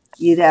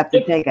 You'd have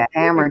to take a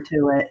hammer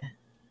to it.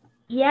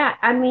 Yeah,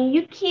 I mean,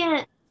 you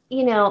can't,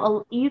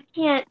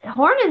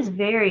 horn is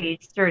very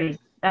sturdy.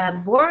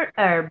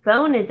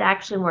 Bone is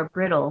actually more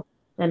brittle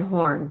than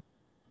horn,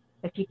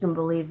 if you can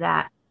believe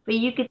that. But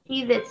you could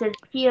see that it says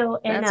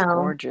P-O-N-O. That's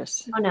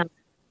gorgeous. Oh, no.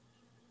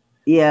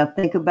 Yeah,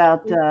 think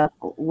about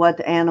what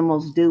the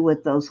animals do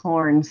with those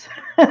horns.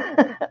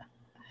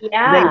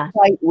 Yeah. They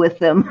fight with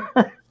them.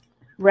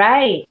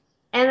 Right.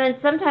 And then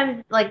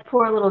sometimes, like,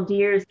 poor little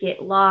deers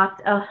get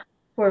locked. Oh,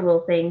 poor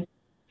little things.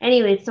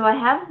 Anyway, so I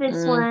have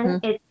this one.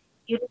 It's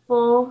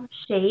beautiful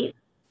shape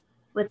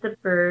with the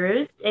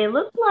birds. It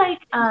looks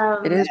like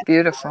it is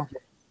beautiful.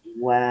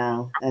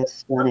 Wow, that's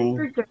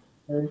stunning.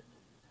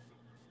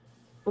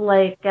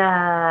 Like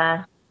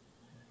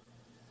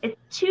it's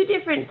two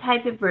different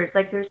types of birds.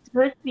 Like there's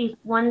supposed to be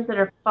ones that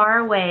are far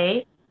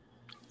away,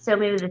 so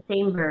maybe the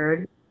same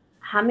bird.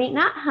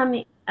 Not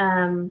humming.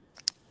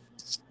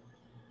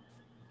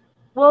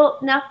 Well,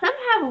 now some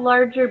have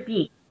larger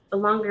beaks, a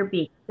longer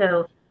beak,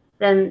 so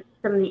than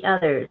some of the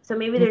others. So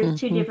maybe there's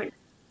two different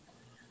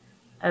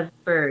of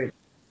birds.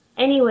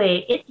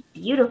 Anyway, it's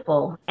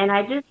beautiful, and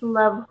I just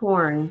love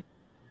horn.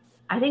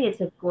 I think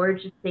it's a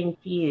gorgeous thing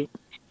to use,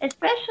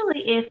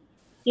 especially if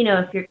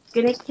you're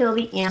gonna kill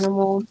the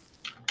animal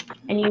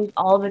and use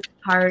all of its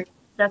parts.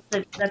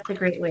 That's a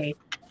great way.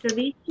 So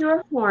these two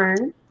are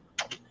horn,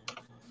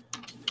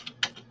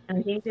 and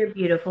I think they're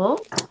beautiful.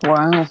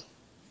 Wow.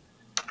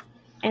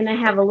 And I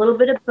have a little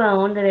bit of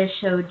bone that I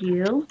showed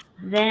you.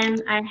 Then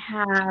I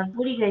have,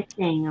 what are you guys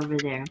saying over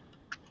there?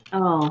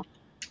 Oh.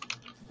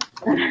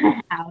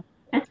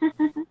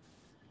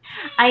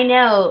 I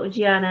know,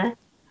 Gianna.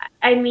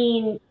 I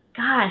mean,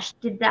 gosh,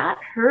 did that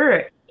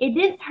hurt? It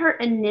didn't hurt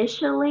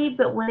initially,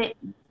 but when it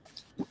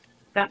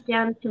got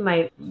down to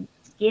my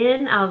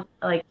skin, I was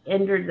like,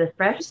 entered the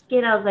fresh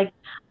skin, I was like,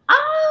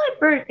 oh, it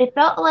burned. It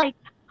felt like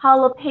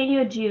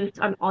jalapeno juice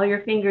on all your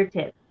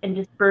fingertips and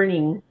just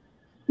burning.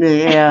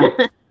 Yeah.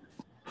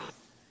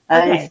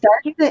 Okay. It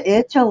starts to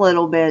itch a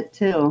little bit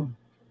too.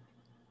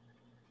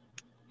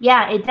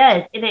 Yeah, it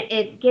does. And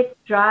it gets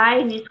dry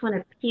and you just want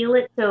to peel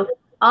it. So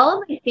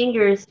all of my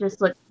fingers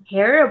just look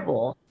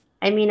terrible.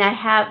 I mean,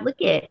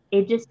 look at it.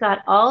 It just got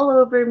all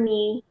over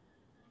me.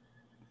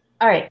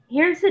 All right,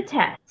 here's the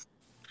test.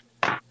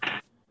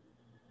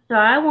 So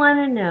I want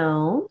to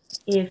know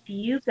if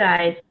you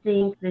guys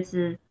think this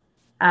is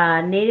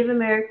Native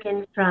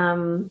American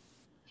from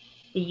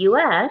the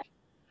U.S.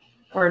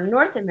 or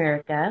North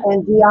America.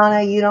 And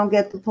Gianna, you don't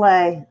get to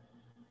play.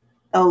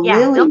 Oh, yeah,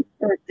 Lily's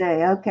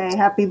birthday. Okay,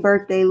 happy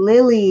birthday,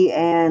 Lily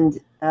and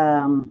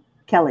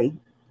Kelly.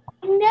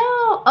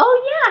 No.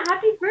 Oh, yeah,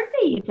 happy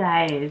birthday, you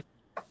guys.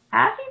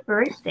 Happy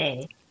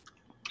birthday.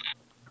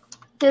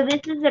 So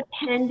this is a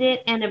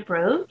pendant and a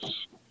brooch.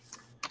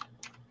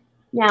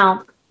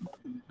 Now,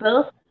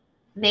 both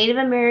Native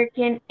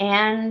American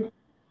and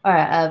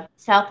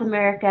South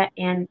America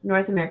and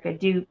North America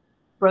do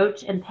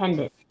brooch and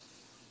pendant.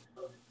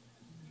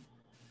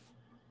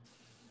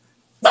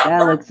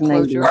 That looks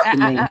amazing to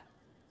me.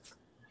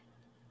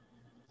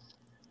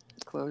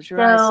 Close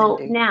your eyes,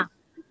 Cindy. So now,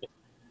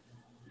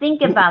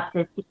 think about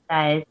this, you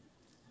guys.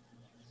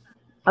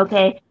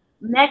 Okay,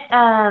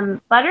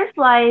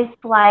 butterflies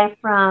fly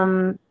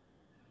from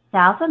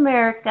South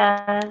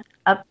America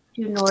up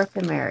to North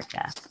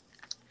America.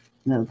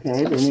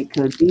 Okay, then it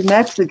could be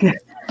Mexico.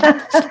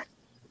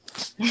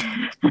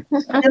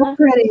 Still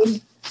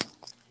pretty.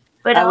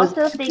 But I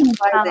also was think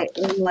about the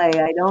inlay.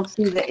 I don't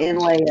see the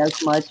inlay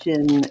as much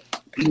in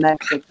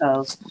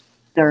Mexico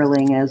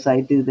sterling as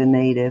I do the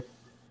native.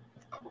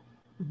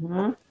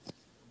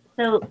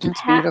 So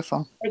it's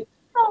beautiful. Take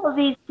all of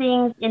these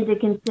things into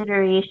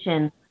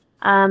consideration.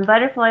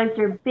 Butterflies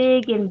are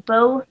big in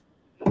both,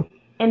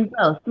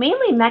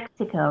 mainly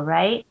Mexico,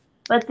 right?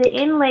 But the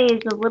inlay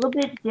is a little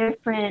bit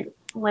different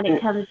when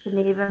it comes to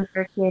Native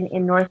American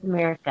in North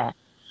America.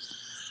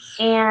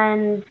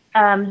 And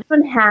this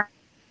one has,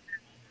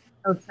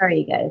 oh, sorry,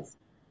 you guys.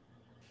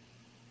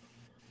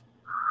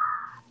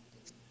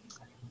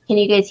 Can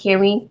you guys hear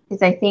me?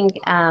 Because I think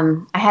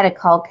I had a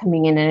call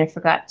coming in and I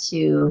forgot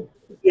to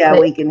Yeah,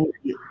 put we can hear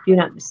you. do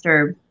not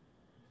disturb.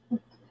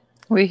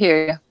 We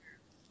hear you.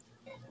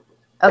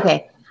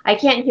 Okay, I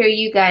can't hear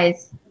you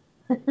guys.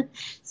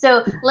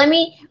 So let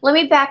me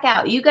back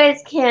out. You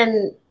guys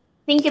can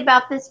think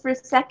about this for a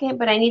second,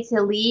 but I need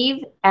to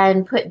leave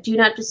and put do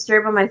not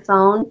disturb on my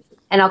phone,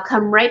 and I'll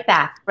come right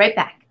back.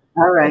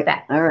 All right.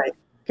 All right.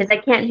 Because I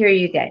can't hear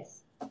you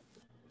guys.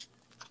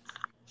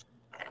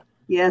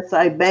 Yes,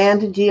 I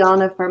banned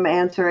Gianna from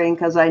answering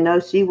because I know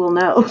she will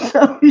know.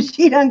 So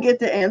she doesn't get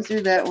to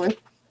answer that one.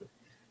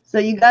 So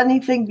you got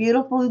anything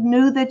beautiful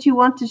new that you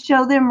want to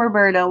show them,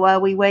 Roberta,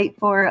 while we wait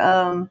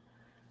for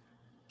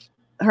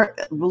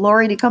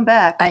Lauri to come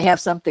back? I have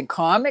something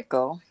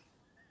comical.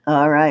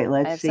 All right, I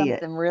let's have see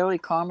it. something really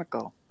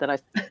comical that I.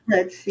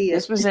 Let's see it.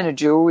 This was in a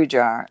jewelry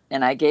jar,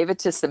 and I gave it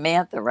to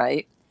Samantha.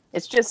 Right?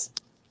 It's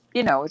just,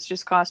 it's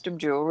just costume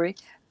jewelry,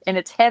 and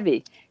it's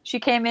heavy. She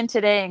came in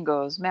today and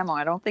goes, "Memo,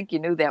 I don't think you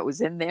knew that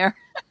was in there."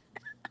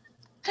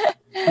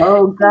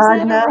 Oh God,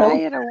 Is that no! a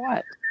riot or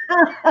what?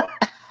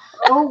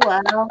 Oh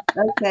wow.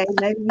 Okay,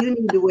 maybe you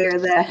need to wear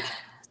that.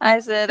 I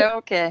said,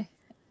 "Okay,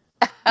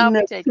 I'll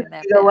be taking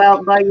that Go back."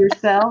 out by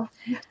yourself.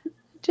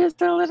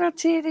 Just a little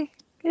teeny.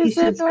 You Is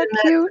should that not send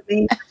that cute? to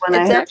me when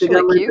I It's have to go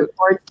actually into cute.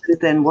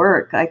 Portsmouth and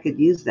work. I could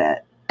use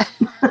that.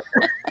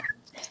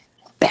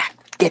 Back,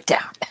 get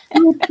down.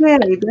 Okay,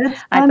 that's funny.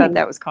 I thought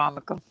that was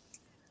comical.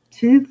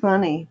 Too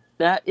funny.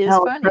 That is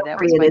How funny. That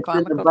was my appropriate it's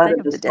in the comical butt thing of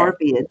of the the day.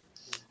 scorpion.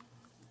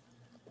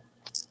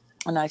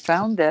 And I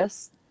found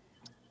this.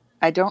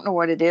 I don't know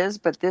what it is,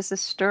 but this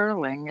is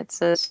sterling. It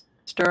says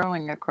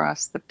sterling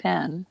across the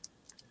pen.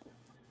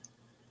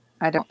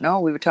 I don't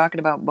know. We were talking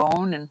about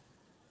bone, and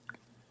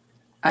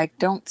I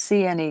don't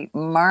see any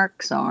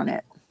marks on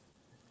it.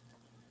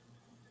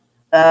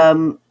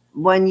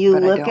 When you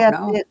But I look don't at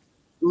know. it,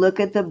 look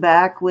at the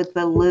back with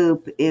the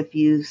loop. If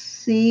you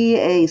see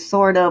a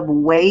sort of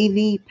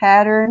wavy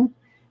pattern,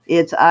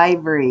 it's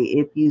ivory.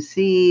 If you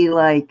see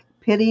like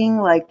pitting,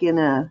 like in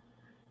a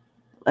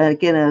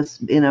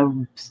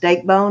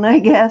steak bone, I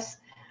guess,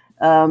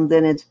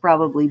 then it's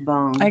probably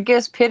bone. I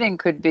guess pitting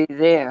could be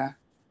there.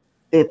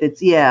 If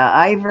it's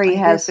ivory I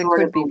has guess it sort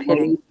could of be a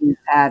pitting. wavy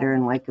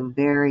pattern, like a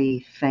very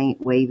faint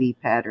wavy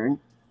pattern.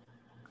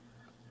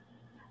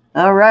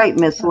 All right,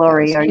 Miss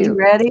Lauri, are you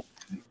ready?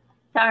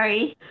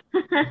 Sorry.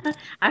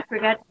 I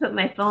forgot to put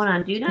my phone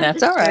on do not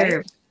That's disturb. all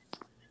right.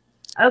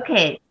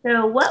 Okay,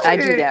 so what I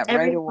were do that right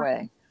everyone-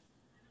 away.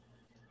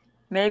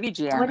 Maybe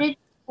Gianna. What did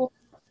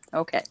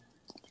Okay.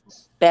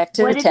 Back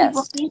to what the did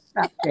people test. think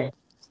about this?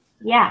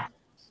 Yeah.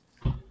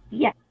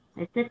 Yeah,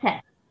 it's a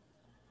test.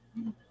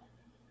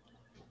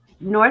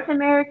 North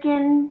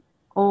American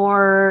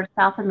or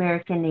South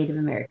American, Native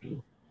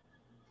American?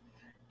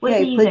 What do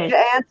Okay, you put guys?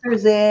 your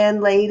answers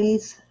in,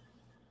 ladies.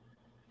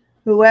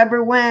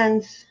 Whoever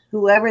wins,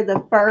 whoever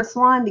the first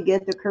one to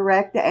get the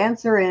correct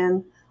answer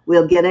in,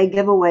 will get a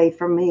giveaway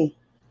from me.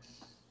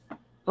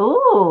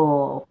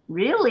 Oh,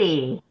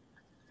 really?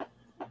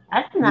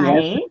 That's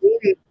nice. Yes,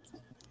 indeed.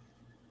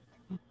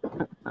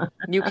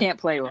 You can't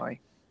play, Lauri.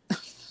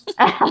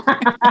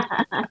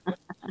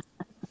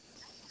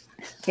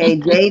 Okay,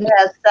 Jade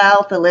has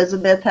South,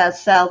 Elizabeth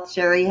has South,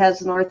 Sherry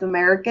has North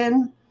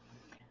American.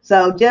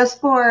 So just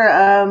for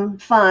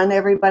fun,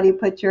 everybody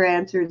put your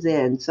answers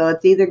in. So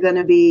it's either going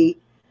to be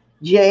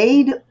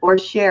Jade or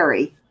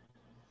Sherry.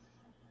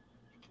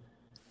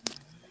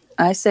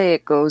 I say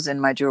it goes in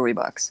my jewelry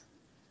box.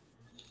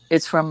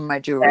 It's from my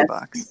jewelry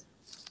box.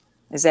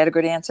 Is that a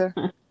good answer?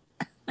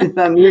 If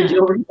I'm your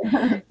jewelry.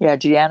 Yeah,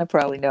 Gianna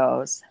probably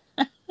knows.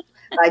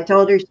 I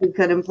told her she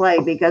couldn't play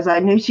because I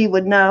knew she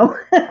would know.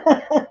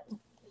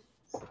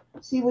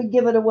 She would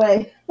give it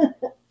away.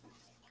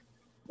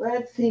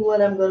 Let's see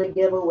what I'm going to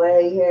give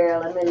away here.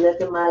 Let me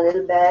look in my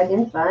little bag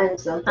and find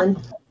something.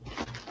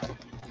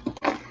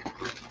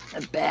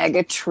 A bag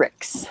of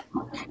tricks.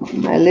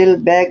 My little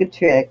bag of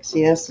tricks.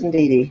 Yes,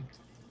 indeedy.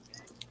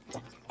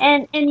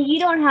 And you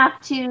don't have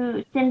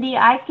to, Cindy.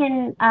 I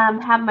can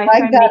have my I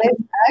friend got make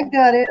it. I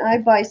got it. I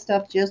buy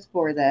stuff just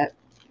for that.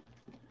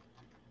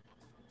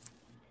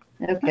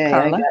 Okay,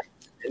 I got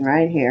it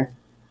right here.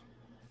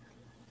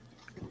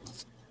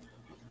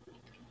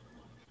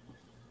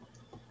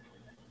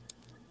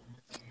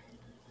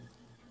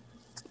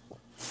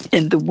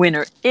 And the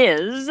winner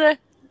is...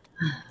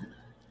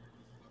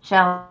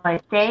 Shall I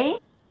say?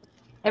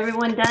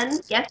 Everyone done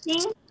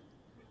guessing?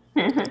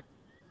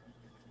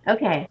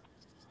 Okay.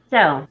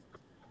 So,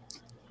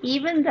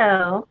 even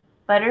though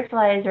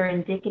butterflies are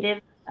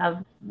indicative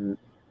of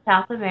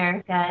South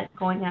America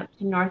going up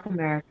to North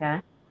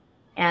America,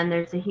 and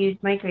there's a huge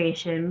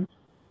migration,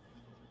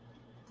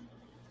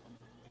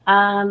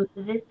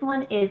 this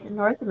one is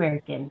North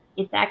American.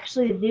 It's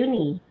actually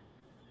Zuni.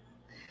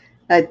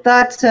 I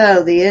thought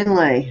so, the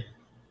inlay.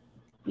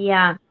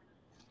 Yeah.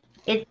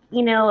 It's,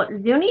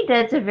 Zuni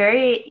does a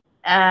very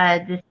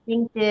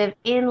distinctive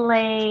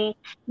inlay.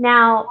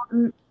 Now,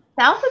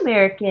 South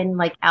American,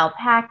 like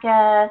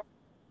alpaca,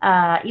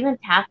 even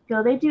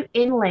Tasco, they do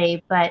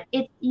inlay, but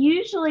it's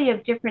usually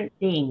of different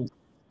things.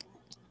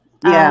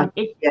 Yeah.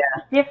 It's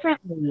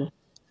differently.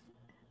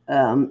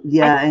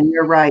 Yeah, and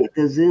you're right.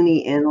 The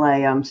Zuni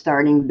inlay, I'm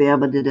starting to be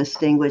able to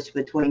distinguish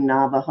between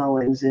Navajo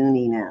and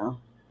Zuni now.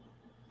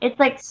 It's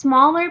like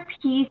smaller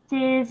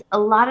pieces, a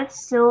lot of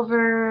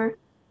silver,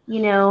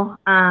 you know,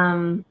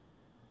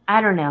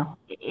 I don't know.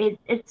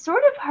 It's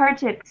sort of hard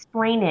to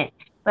explain it,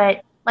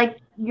 but like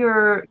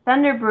your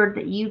Thunderbird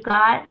that you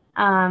got,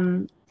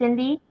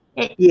 Cindy,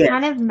 it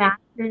kind Yes. of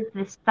matches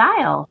the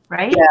style,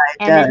 right? Yeah, it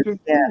And does.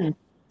 it's a Yeah. Zuni.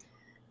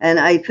 And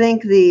I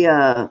think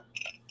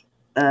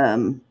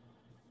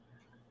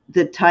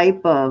the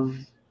type of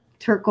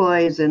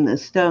turquoise and the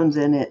stones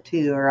in it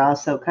too are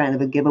also kind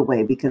of a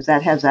giveaway because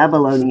that has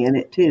abalone in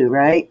it too,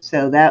 right?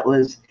 So that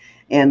was,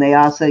 and they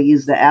also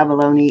use the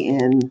abalone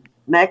in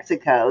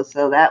Mexico.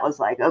 So that was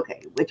like,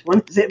 okay, which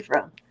one is it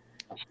from?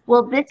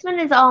 Well, this one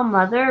is all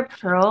mother of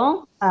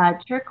pearl,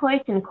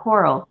 turquoise and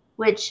coral,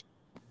 which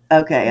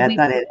Okay, I we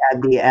thought it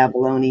had the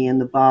abalone in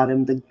the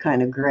bottom, the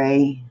kind of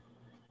gray.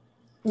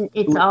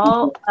 it's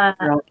all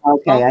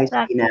Okay, I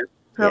that see now.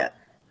 pearl. Yeah.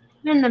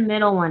 Even the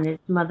middle one is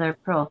mother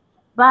of pearl,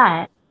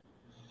 but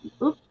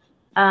oops,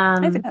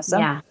 Hi, Vanessa.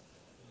 yeah.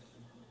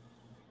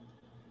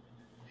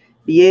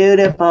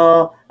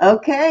 Beautiful.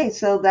 Okay,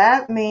 so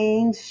that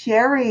means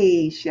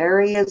Sherry.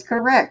 Sherry is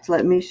correct.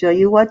 Let me show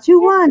you what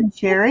you won,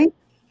 Sherry.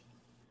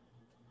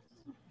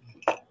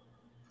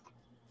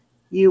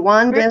 You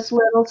won this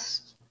little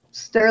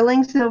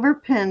sterling silver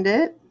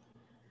pendant,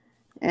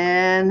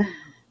 and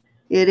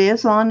it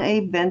is on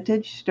a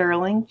vintage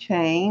sterling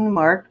chain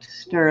marked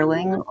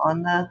sterling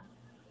on the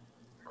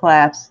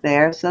clasp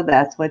there, so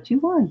that's what you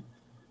won.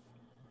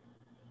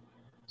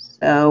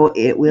 So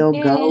it will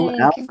go Yay,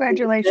 out.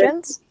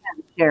 congratulations.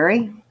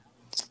 Sherry.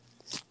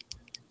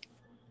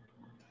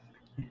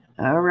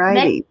 All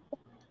righty.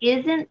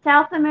 Isn't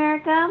South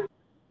America?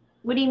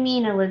 What do you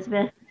mean,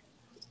 Elizabeth?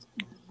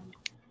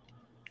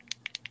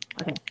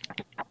 Okay.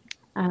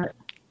 Let's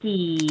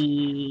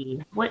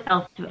see. What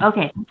else do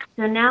okay.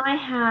 So now I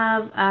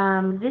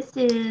have this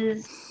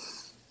is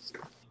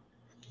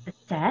a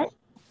set.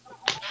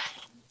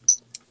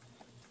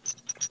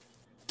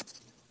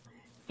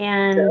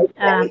 And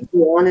the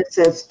one it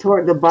says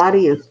the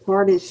body is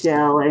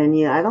tortoiseshell, and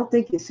yeah, I don't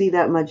think you see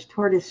that much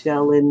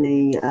tortoiseshell in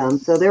the.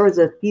 So there was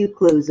a few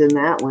clues in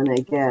that one, I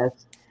guess.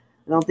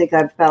 I don't think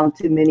I've found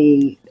too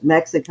many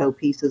Mexico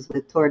pieces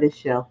with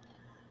tortoiseshell.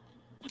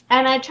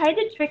 And I tried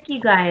to trick you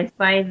guys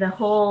by the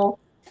whole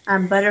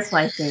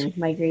butterfly thing,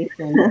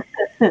 migration.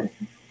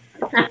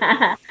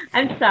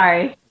 I'm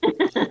sorry.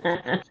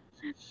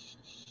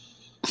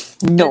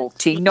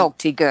 Naughty,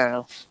 naughty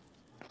girl.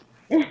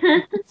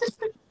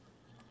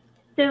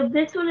 So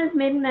this one is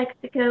made in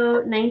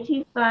Mexico,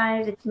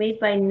 1905. It's made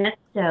by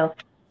Nesto.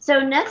 So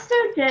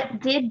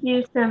Nesto did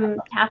do some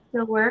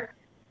Tasco work.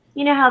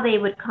 You know how they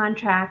would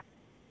contract,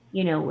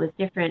 you know, with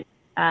different,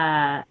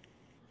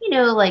 you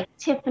know, like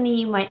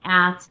Tiffany might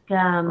ask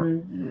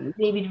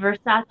maybe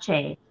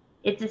Versace.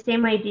 It's the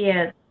same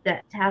idea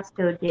that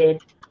Tasco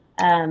did.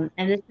 And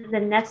this is a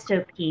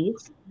Nesto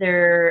piece.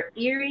 They're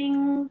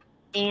earrings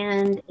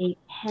and a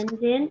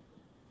pendant.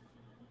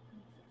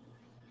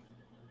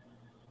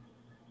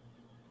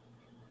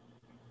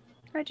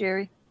 Hi,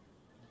 Jerry.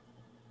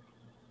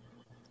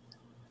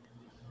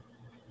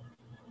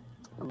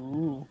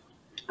 Ooh.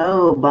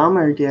 Oh,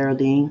 bummer,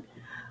 Geraldine.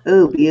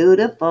 Oh,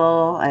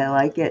 beautiful. I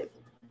like it.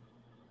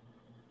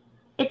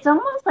 It's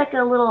almost like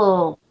a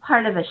little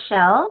part of a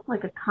shell,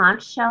 like a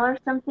conch shell or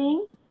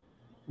something.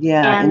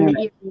 Yeah, And and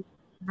the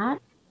earrings.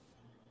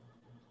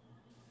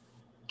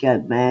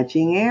 got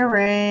matching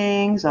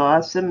earrings.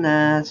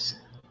 Awesomeness.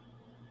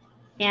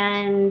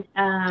 And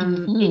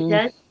it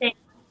does say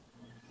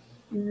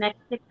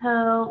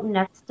Mexico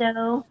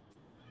Nesto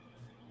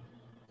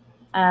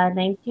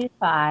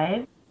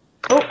 925.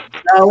 Oh,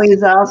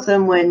 Always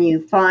awesome when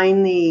you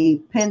find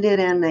the pendant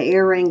and the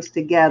earrings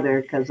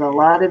together because a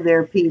lot of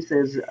their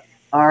pieces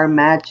are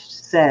matched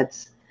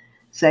sets.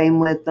 Same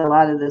with a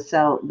lot of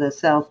the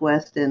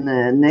Southwest and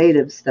the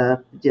native stuff.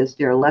 Just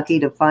you're lucky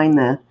to find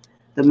the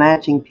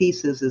matching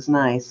pieces is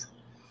nice.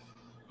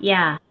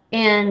 yeah.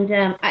 And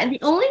the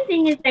only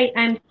thing is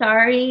I'm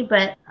sorry,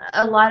 but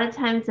a lot of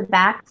times the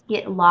backs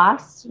get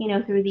lost, you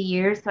know, through the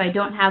years. So I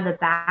don't have the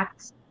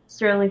backs,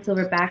 sterling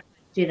silver backs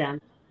to them.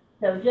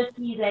 So just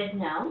so you guys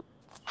know.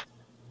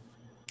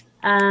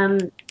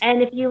 And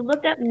if you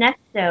look up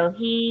Nesto,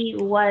 he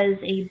was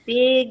a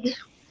big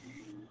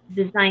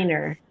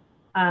designer.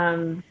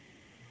 So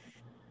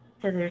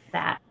there's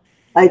that.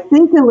 I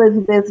think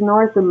Elizabeth,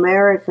 North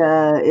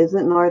America,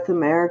 isn't North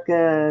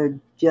America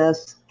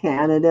just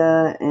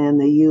Canada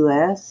and the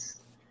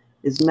U.S.?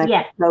 Is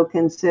Mexico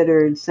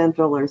considered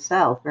Central or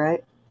South,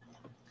 right?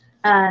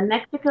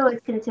 Mexico is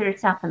considered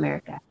South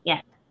America.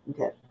 Yes.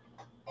 Okay.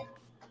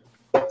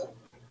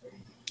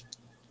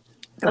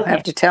 You'll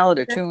have to tell her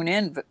to tune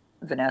in,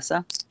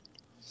 Vanessa,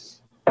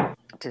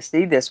 to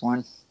see this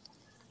one.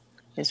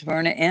 Is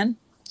Verna in?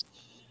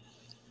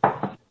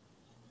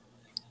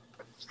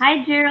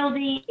 Hi,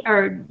 Geraldine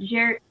or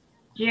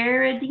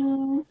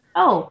Geraldine.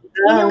 Oh,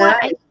 you know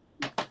nice.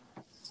 what?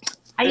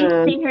 I used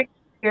to say her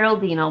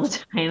Geraldine all the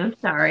time. I'm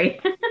sorry.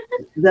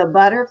 The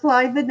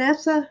butterfly,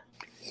 Vanessa?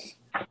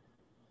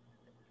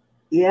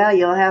 Yeah,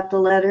 you'll have to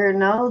let her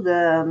know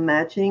the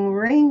matching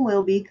ring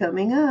will be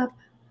coming up.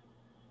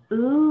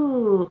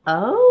 Ooh,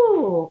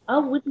 oh,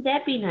 wouldn't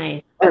that be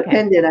nice? Or Okay.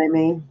 pendant, I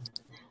mean.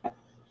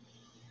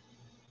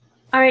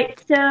 All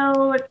right, so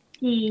let's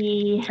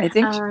see. I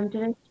think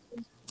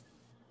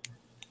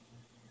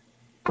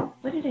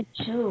What did I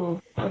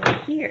show over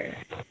here?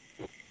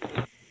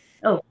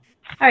 Oh,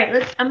 all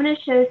right. I'm gonna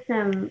show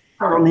some.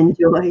 Almond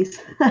joys.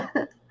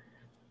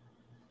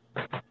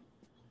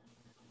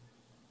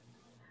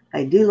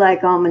 I do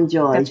like almond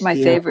joys. that's my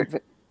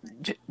favorite,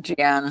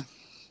 Gianna.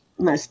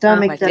 My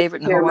stomach my doesn't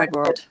favorite in the care whole wide much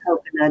world.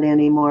 about coconut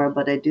anymore,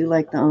 but I do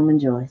like the almond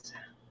joys.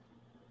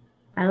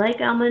 I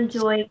like Almond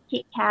Joy,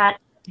 Kit Kat,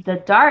 the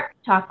dark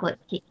chocolate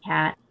Kit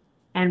Kat,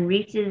 and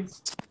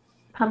Reese's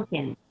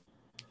Pumpkin.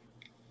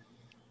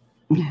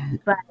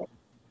 But I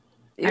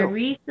Ew.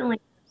 recently,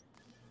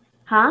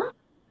 huh?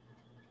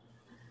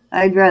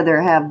 I'd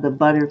rather have the I don't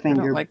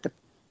Butterfinger like the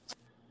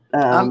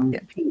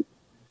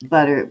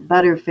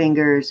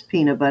Butterfingers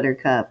peanut butter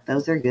cup.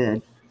 Those are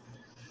good.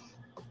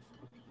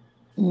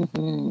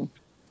 Mm-hmm.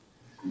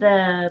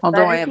 The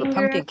Although I have a Butterfinger.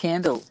 pumpkin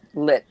candle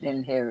lit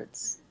in here, it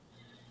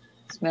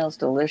smells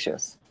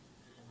delicious.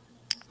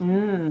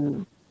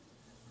 So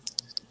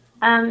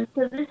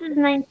this is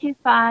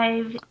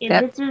 925.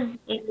 This is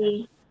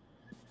a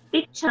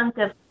big chunk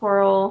of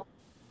coral.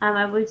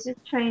 I was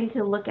just trying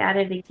to look at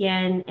it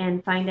again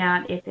and find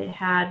out if it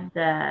had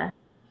the.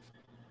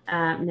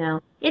 No,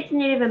 it's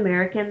Native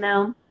American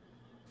though.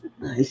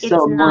 I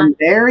saw one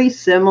very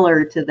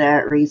similar to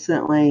that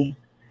recently,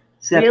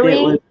 except really?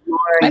 it was more,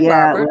 Hi, it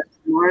Barbara. was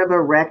more of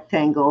a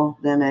rectangle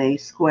than a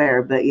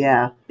square, but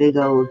yeah, big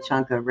old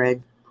chunk of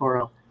red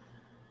coral.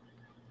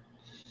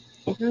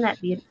 Isn't that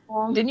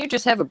beautiful? Didn't you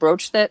just have a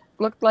brooch that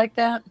looked like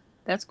that?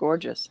 That's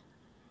gorgeous.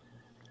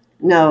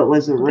 No, it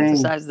was a Look ring. at the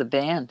size of the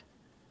band.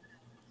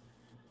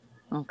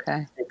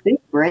 Okay. I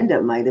think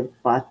Brenda might have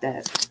bought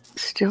that.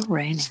 Still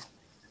raining.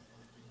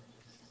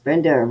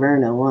 Brenda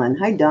Averna won.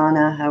 Hi,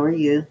 Donna. How are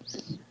you?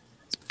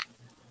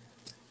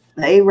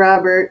 Hey,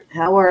 Robert.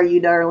 How are you,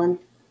 darling?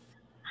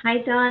 Hi,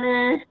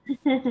 Donna.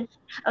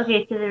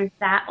 Okay, so there's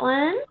that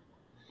one.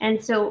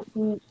 And so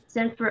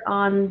since we're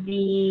on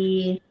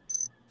the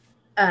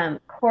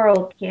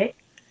coral kick,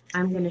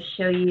 I'm going to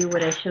show you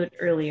what I showed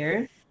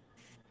earlier.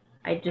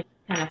 I just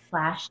kind of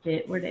flashed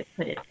it. Where did I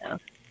put it, though?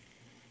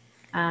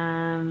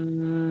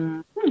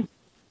 Oh.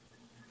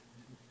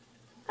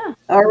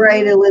 All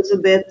right,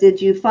 Elizabeth.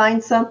 Did you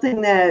find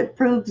something that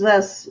proves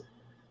us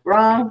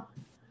wrong?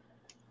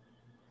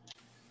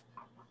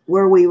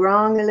 Were we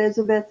wrong,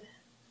 Elizabeth?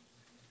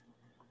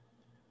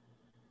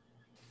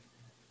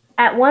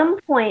 At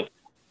one point,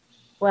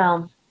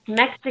 well,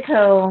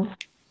 Mexico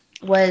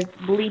was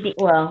bleeding.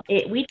 Well,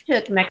 we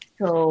took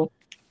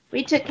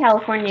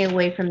California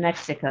away from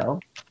Mexico,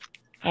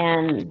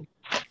 and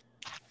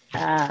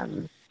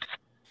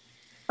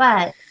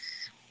but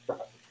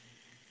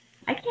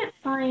I can't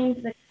find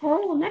the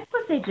coral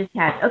necklace I just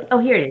had. Oh,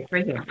 here it is,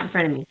 right here in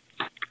front of me.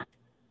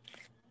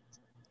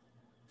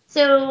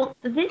 So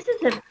this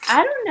is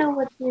I don't know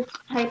what this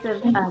type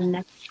of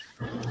necklace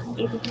is.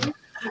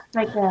 It's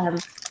like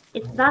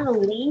it's not a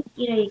leaf.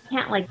 You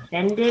can't like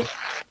bend it.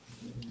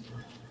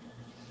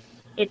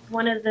 It's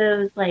one of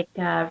those like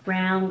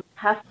round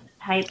cuff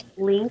type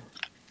links.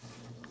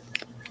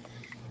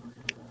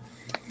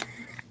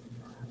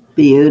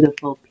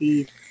 Beautiful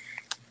piece.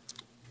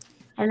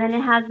 And then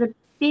it has a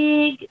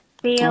big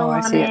bail on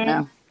it. I see it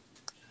now.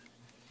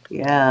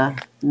 Yeah,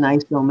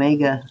 nice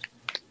omega.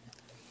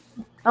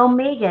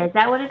 Omega, is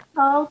that what it's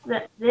called?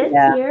 This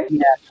here?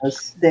 Yeah,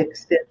 those thick,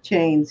 stiff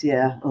chains.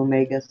 Yeah,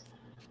 omegas.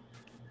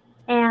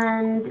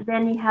 And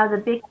then you have the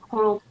big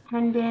coral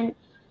pendant,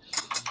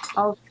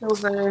 all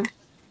silver,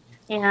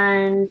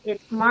 and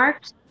it's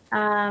marked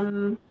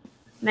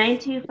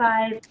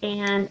 925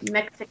 and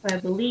Mexico, I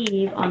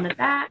believe, on the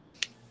back.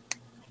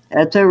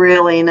 That's a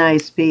really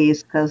nice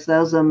piece because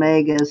those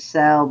omegas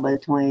sell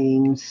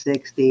between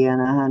 $60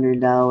 and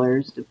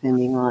 $100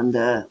 depending on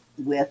the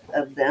width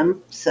of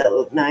them.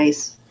 So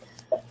nice.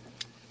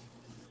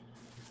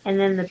 And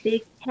then the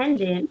big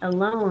pendant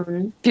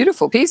alone.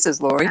 Beautiful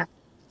pieces, Lauri.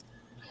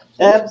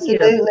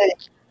 Absolutely.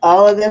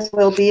 All of this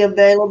will be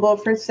available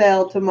for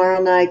sale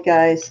tomorrow night,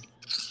 guys.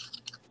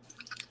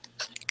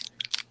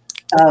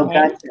 Oh,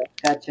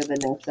 gotcha,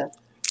 Vanessa.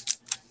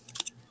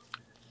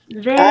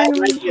 Then I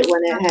like it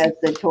when it has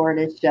the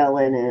tortoise shell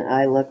in it.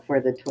 I look for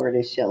the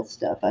tortoise shell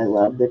stuff. I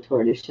love the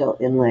tortoise shell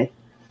inlay.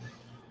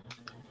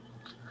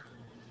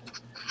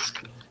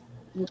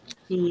 Let's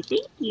see.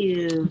 Thank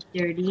you,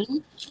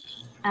 Dirty.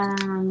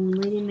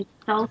 We mix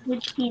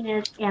salted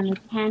peanuts and the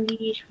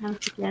candy comes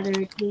together.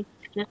 It tastes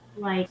just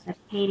like a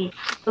payday.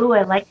 Ooh,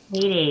 I like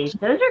paydays.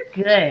 Those are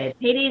good.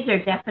 Paydays are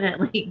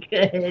definitely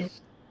good.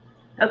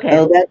 Okay.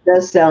 Oh, that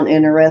does sound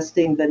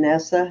interesting,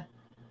 Vanessa.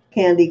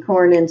 Candy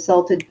corn and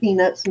salted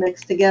peanuts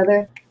mixed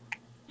together.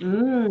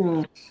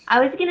 I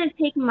was gonna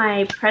take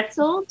my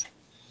pretzels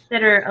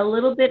that are a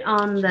little bit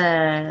on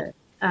the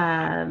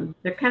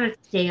they're kind of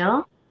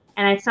stale,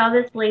 and I saw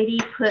this lady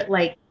put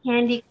like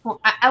candy corn.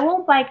 I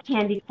won't buy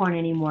candy corn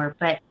anymore,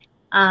 but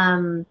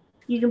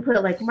you can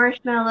put like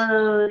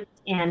marshmallows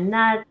and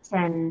nuts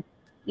and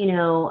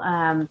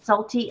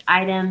salty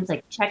items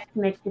like Chex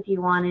Mix if you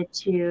wanted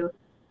to.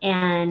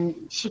 And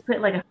she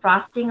put like a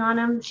frosting on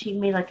them. She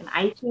made like an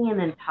icing and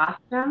then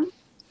tossed them.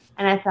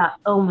 And I thought,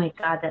 oh my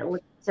God, that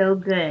looks so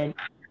good.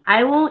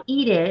 I won't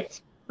eat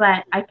it,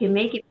 but I can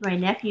make it for my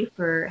nephew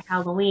for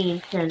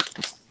Halloween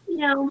since,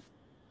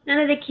 none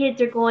of the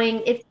kids are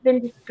going. It's been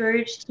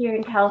discouraged here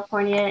in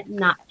California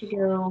not to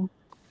go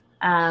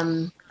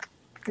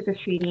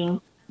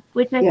trick-or-treating,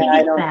 which I Yeah, think I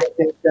is don't bad. think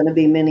there's going to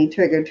be many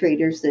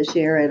trick-or-treaters this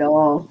year at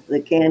all. The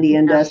candy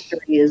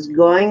industry is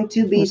going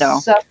to be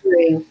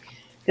suffering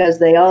because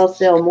they all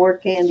sell more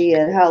candy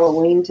at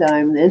Halloween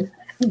time than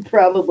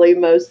probably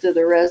most of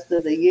the rest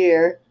of the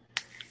year.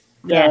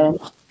 Yeah.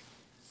 So,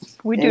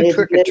 we do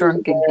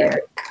trick-or-trunking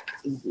here.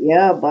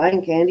 Yeah,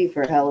 buying candy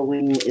for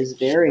Halloween is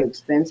very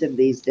expensive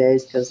these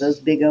days because those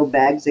big old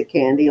bags of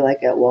candy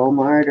like at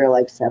Walmart are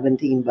like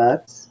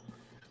 $17.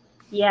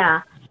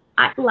 Yeah.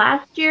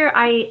 Last year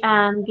I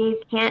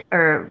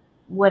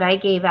what I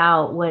gave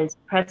out was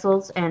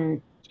pretzels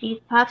and cheese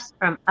puffs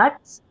from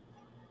Utz,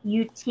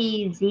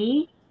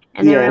 UTZ,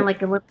 and they were in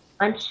like a little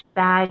lunch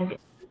bag.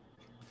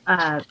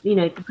 You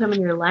can put them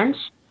in your lunch,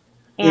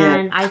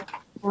 and I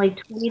spent only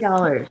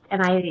 $20,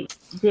 and I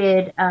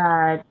did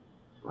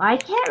I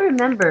can't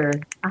remember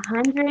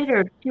 100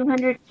 or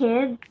 200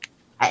 kids.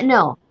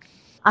 No,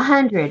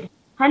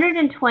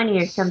 120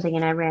 or something,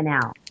 and I ran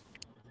out.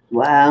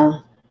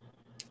 Wow.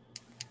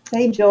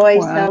 Hey Joyce,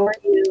 Wow. how are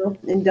you?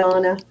 And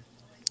Donna.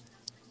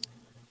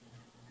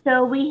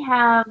 So we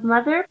have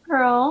Mother of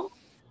Pearl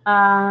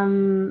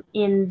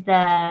in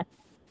the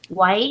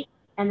white,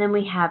 and then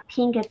we have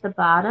pink at the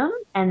bottom,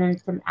 and then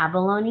some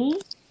abalone.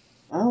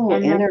 Oh,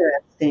 and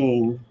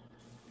interesting.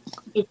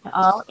 It's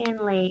all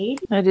inlaid.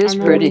 It is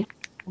pretty.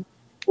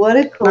 What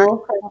a cool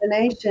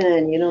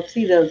combination. You don't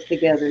see those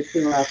together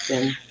too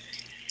often.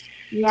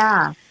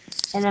 Yeah.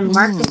 And then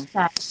market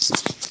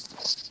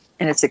size.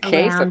 And it's a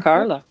K for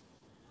Carla.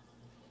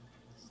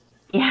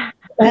 Yeah.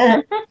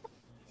 And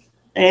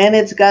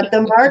it's got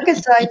the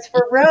market sites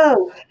for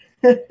Roe.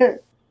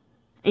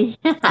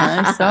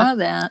 I saw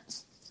that.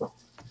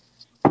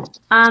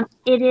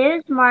 It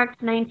is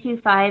marked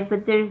 925,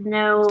 but there's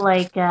no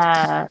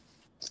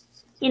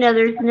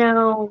there's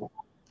no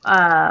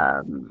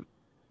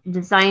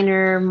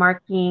designer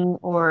marking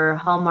or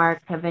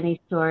hallmark of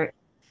any sort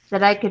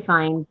that I could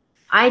find.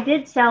 I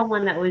did sell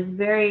one that was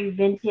very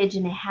vintage,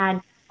 and it had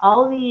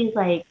all these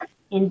like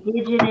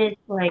indigenous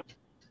like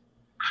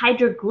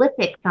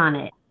hieroglyphics on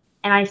it,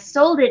 and I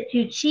sold it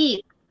too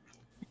cheap,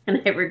 and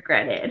I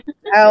regret it.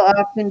 How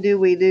often do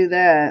we do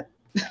that?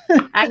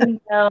 I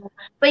know,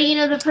 but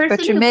the person.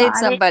 But you made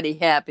somebody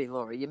happy,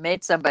 Lauri. You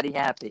made somebody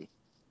happy.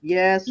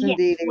 Yes,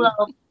 indeed.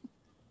 Well,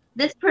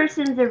 this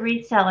person's a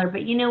reseller,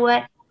 but you know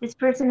what? This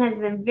person has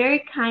been very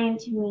kind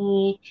to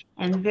me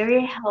and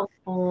very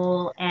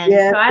helpful, and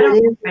yes, so I don't.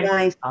 It is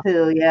nice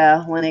too.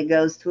 Yeah, when it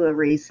goes to a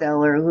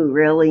reseller who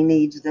really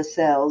needs the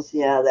sales,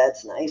 yeah,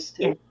 that's nice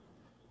too. Yeah,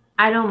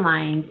 I don't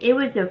mind. It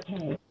was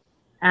okay.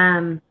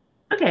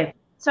 Okay,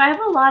 so I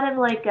have a lot of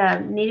like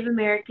Native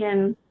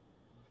American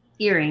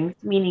earrings,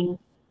 meaning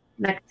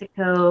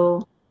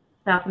Mexico,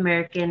 South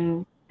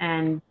American,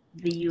 and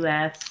the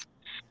U.S.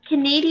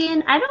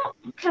 Canadian, I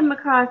don't come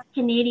across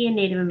Canadian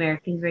Native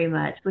American very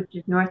much, which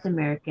is North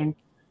American,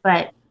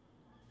 but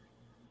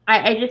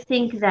I just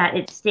think that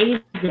it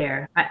stays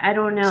there. I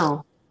don't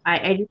know.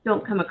 I just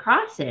don't come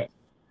across it.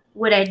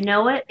 Would I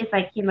know it if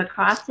I came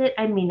across it?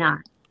 I may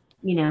not,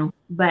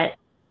 but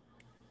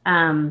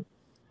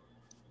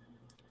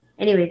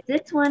anyways,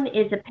 this one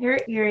is a pair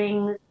of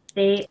earrings.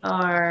 They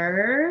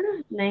are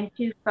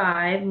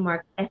 925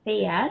 marked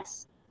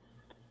FAS.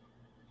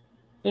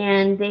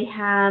 And they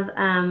have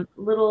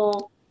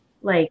little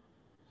they're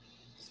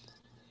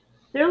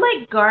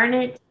like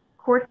garnet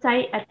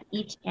quartzite at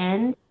each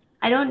end.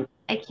 I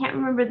can't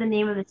remember the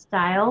name of the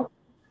style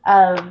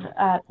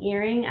of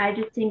earring. I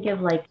just think of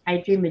like I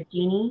Dream of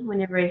Jeannie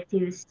whenever I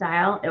see the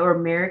style, or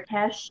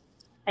Marrakesh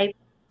type.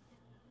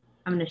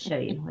 I'm going to show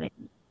you what I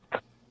mean.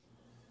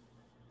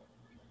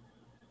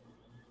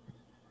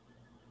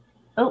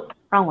 Oh,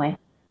 wrong way.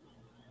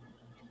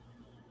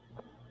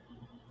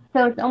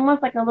 So it's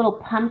almost like a little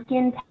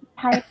pumpkin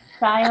type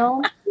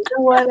style. You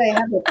know what? I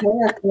have a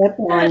pair of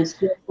clip-ons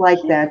just like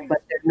that,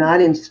 but they're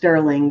not in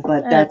sterling.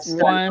 But that's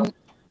one.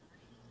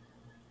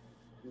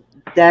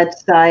 That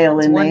style,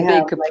 it's and one they big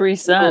have Capri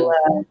Sun,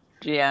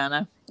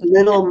 Gianna.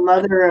 Little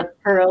mother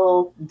of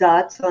pearl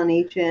dots on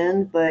each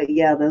end. But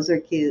yeah, those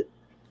are cute.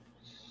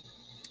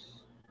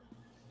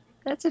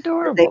 That's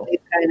adorable. They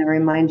kind of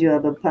remind you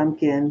of a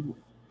pumpkin.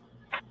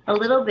 A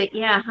little bit,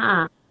 yeah,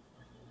 huh?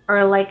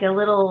 Or like a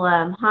little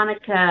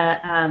Hanukkah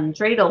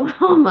dreidel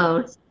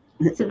almost.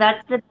 So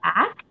that's the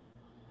back.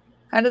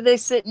 How do they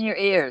sit in your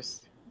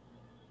ears?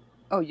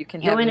 Oh, you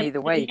can have them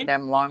either way. You can have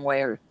them long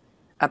way or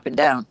up and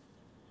down.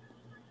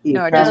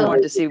 No, I just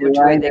wanted to see which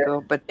way they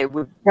go, but they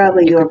would.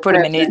 Probably you could put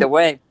them in either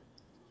way.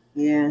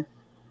 Yeah.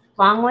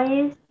 long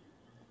ways,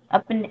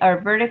 up and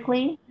or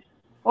vertically.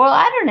 Well,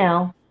 I don't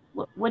know.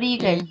 What do you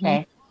guys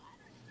say?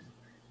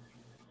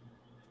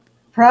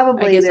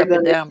 Probably I guess they're up and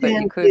going to down, but you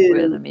tend could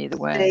wear to them either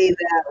way. stay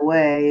that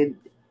way.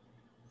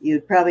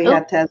 You'd probably Oh.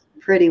 have to have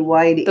pretty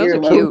wide Those are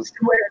earlobes cute.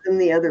 to wear them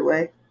the other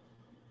way.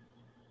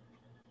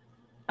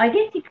 I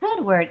guess you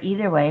could wear it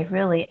either way,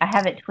 really. I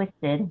have it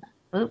twisted.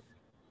 Oops,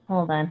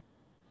 hold on.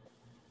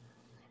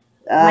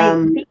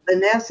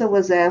 Vanessa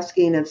was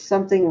asking if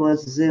something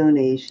was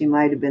Zuni. She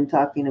might have been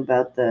talking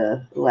about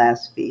the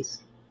last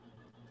piece.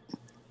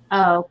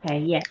 Oh, okay,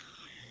 yes.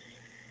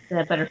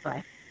 The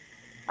butterfly.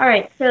 All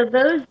right, so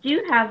those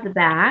do have the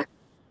back,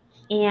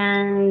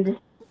 and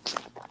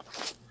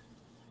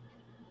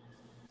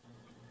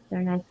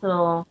they're nice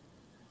little.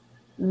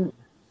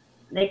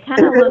 They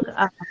kind of look.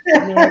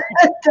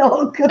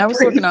 I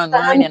was looking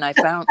online and I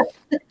found.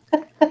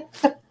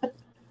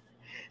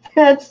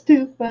 That's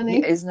too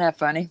funny. Yeah, isn't that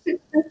funny?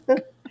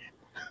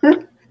 I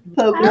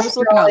was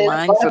looking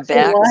online for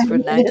backs, for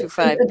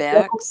 925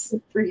 backs.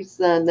 Capri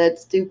Sun.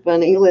 That's too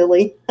funny,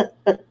 Lily.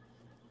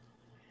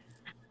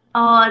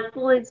 Oh, it's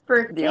Lily's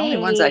birthday. The only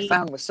ones I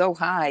found were so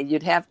high,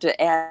 you'd have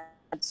to add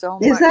so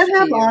Does much that to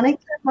have your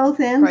onyx at both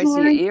ends, price of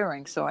your Lori?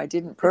 earrings, so I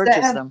didn't Does that purchase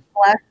have them.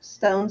 black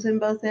stones in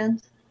both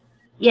ends?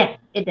 Yes,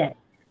 it does.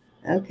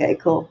 Okay,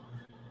 cool.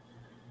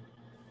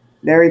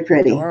 Very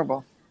pretty.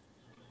 Adorable.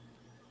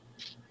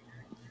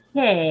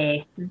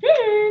 Okay,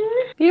 then.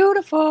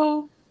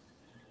 Beautiful.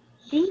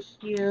 Thank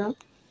you.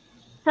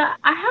 So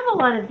I have a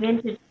lot of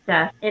vintage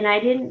stuff, and I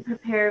didn't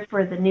prepare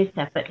for the new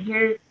stuff, but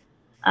here's,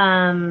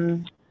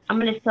 I'm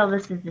going to sell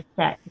this as a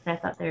set because I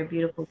thought they were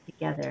beautiful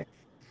together.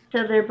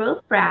 So they're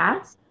both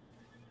brass,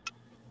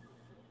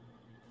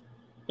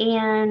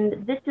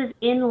 and this is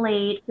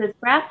inlaid, so it's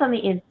brass on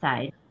the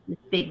inside, this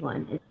big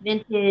one. It's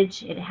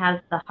vintage, it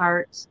has the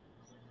hearts.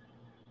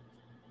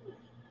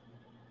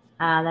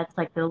 That's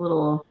like the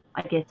little,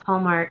 I guess,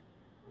 hallmark.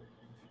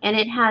 And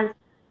it has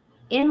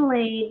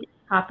inlaid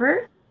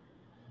copper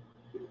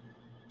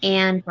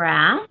and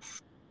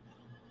brass.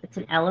 It's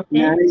an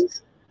elephant.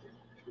 Nice.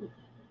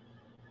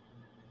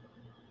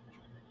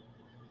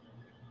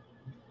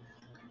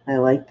 I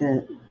like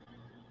that.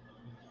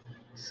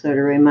 Sort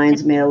of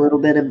reminds me a little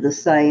bit of the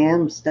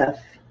Siam stuff.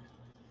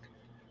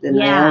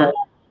 Yeah.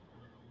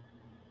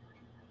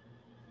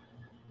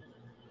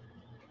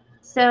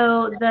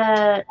 So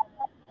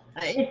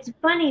it's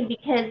funny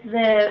because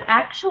the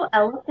actual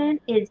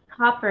elephant is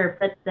copper,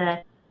 but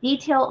the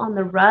detail on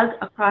the rug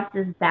across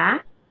his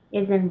back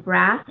is in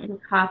brass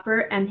and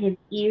copper, and his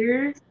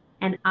ears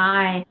and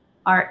eye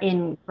are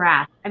in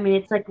brass. I mean,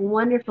 it's like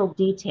wonderful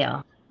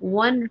detail.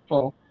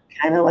 Wonderful.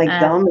 Kind of like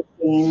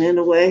Damascene in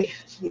a way.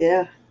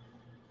 Yeah.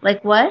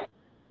 Like what?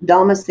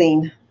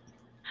 Damascene.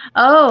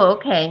 Oh,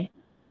 okay.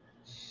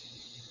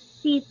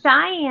 See,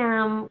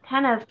 Siam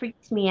kind of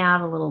freaks me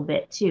out a little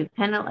bit too.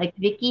 Kind of like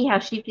Vicki, how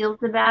she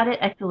feels about it.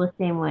 I feel the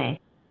same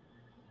way.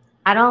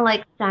 I don't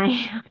like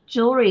Siam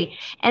jewelry,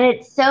 and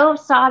it's so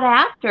sought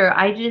after.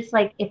 I just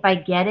like if I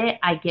get it,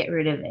 I get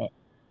rid of it.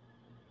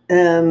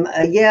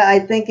 Yeah, I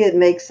think it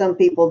makes some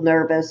people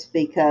nervous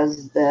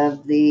because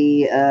of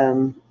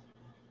the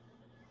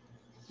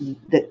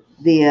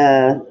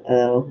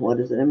what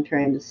is it? I'm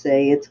trying to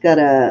say. It's got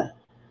a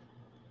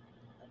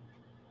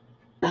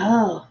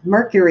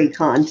mercury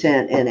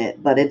content in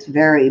it, but it's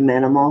very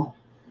minimal.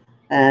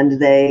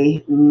 And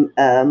they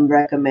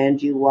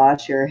recommend you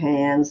wash your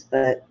hands,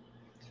 but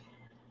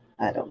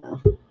I don't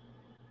know.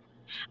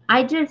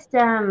 I just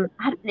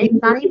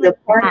it's not even the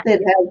part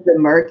that has the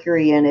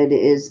mercury in it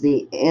is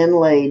the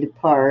inlaid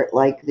part,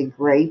 like the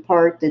gray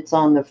part that's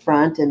on the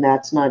front, and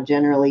that's not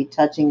generally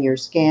touching your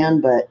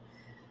skin, but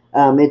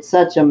it's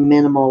such a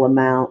minimal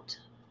amount.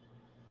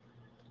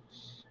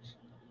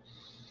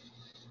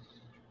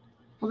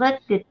 Well,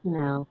 that's good to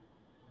know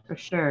for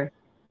sure.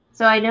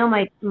 So I know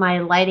my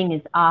lighting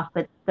is off,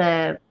 but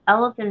the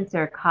elephants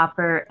are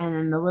copper, and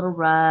then the little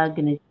rug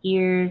and his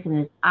ears and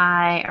his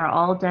eye are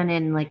all done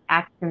in like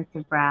accents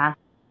of brass,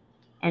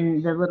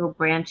 and the little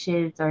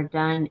branches are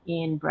done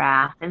in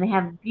brass, and they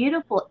have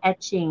beautiful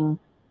etching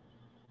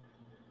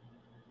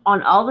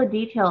on all the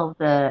detail of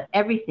the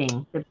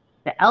everything, the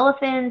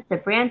elephants, the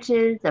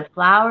branches, the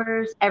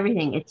flowers,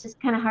 everything. It's just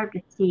kind of hard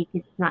to see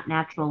because it's not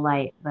natural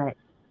light, but.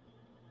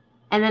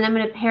 And then I'm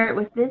going to pair it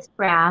with this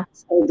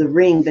brass. Oh, the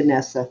ring,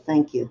 Vanessa.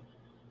 Thank you.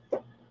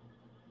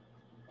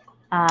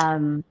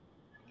 Bracelet.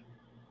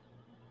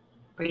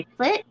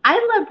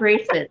 I love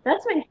bracelets.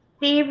 That's my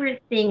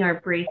favorite thing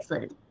are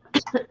bracelets.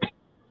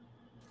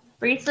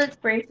 bracelets.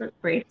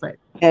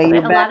 Yeah,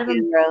 you're but back a lot of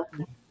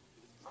them.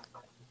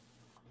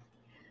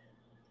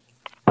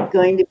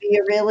 Going to be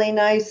a really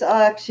nice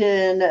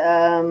auction.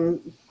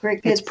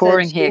 Cricket it's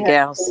pouring here,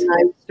 gals. Some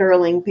nice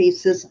sterling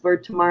pieces for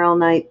tomorrow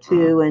night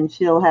too, and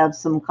she'll have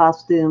some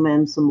costume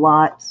and some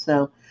lots.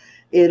 So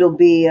it'll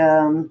be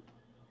a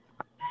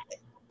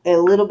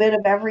little bit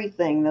of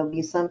everything. There'll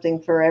be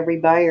something for every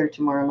buyer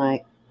tomorrow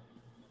night.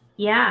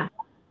 Yeah,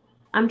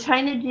 I'm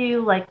trying to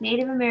do like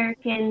Native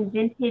American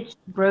vintage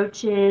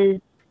brooches,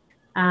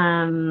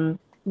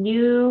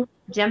 new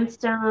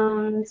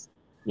gemstones,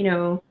 you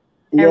know,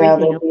 Yeah, everything.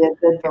 there'll be a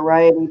good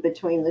variety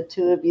between the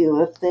two of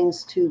you of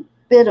things to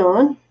bid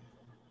on.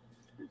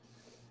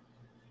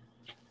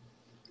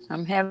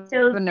 I'm having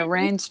So a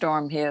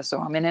rainstorm here, so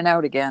I'm in and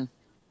out again.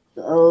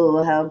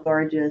 Oh, how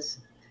gorgeous.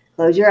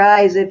 Close your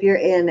eyes if you're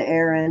in,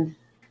 Erin.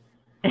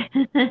 so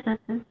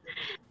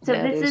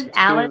That this is cute.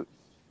 Alex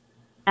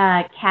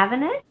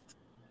Cabinet,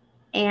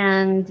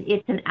 and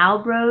it's an owl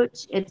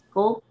brooch. It's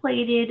gold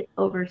plated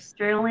over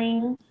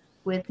sterling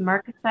with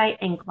marcasite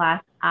and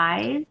glass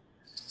eyes,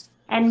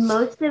 and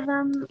most of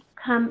them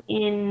come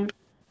in.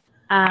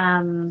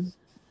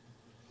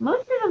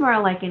 Most of them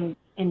are like in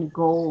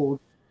gold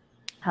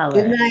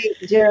color. Good night,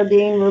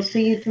 Geraldine. We'll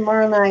see you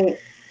tomorrow night.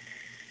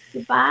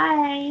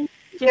 Goodbye.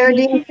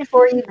 Geraldine,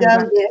 before you go,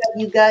 have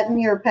you gotten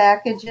your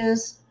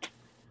packages?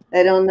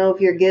 I don't know if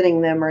you're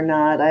getting them or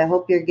not. I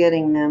hope you're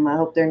getting them. I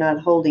hope they're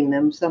not holding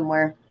them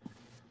somewhere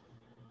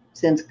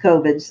since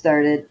COVID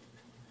started.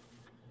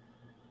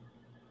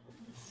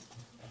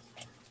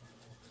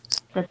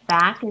 The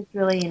back is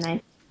really a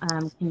nice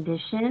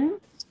condition.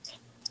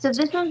 So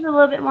this one's a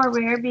little bit more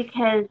rare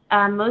because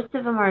most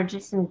of them are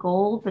just in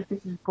gold, but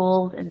this is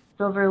gold and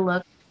silver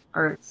look,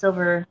 or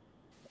silver.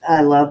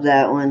 I love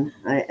that one.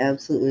 I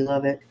absolutely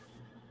love it.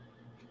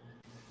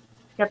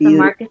 Got Beautiful.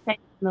 the marcasite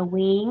on the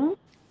wing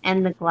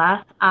and the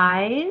glass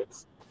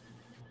eyes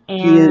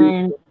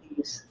and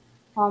Beautiful.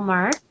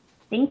 hallmark.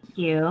 Thank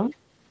you.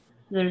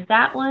 There's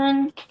that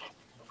one.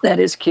 That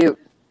is cute.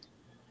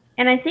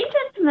 And I think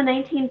that's from the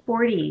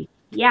 1940s.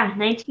 Yeah,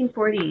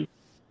 1940s.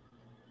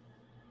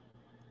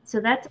 So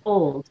that's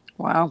old.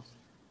 Wow.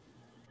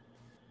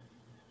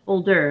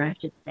 Older, I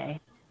should say.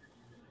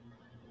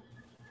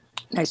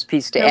 Nice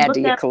piece to So add look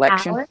to your up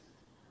collection. Alex.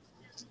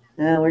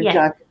 We're Yes.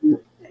 talking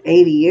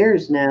 80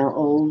 years now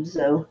old,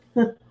 so.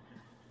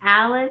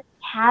 Alice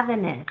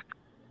Cabinet.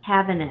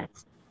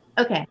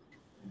 Okay.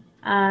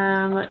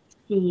 Let's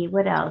see,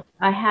 what else?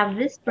 I have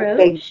this brooch.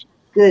 Okay,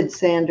 good,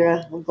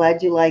 Sandra. I'm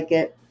glad you like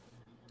it.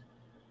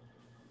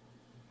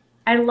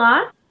 I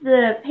lost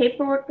the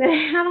paperwork that I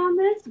had on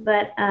this,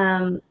 but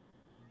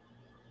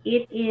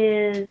it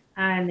is,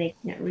 they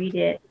can't read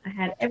it. I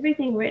had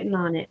everything written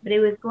on it, but it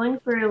was going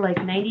for like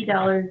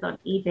 $90 on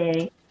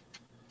eBay.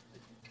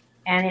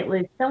 And it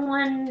was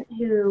someone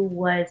who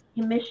was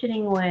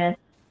commissioning with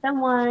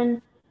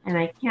someone, and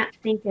I can't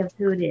think of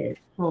who it is.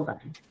 Hold on.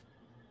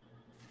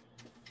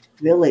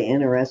 Really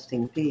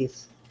interesting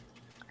piece.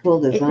 Cool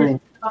design.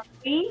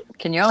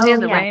 Can you all hear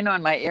the rain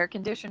on my air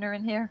conditioner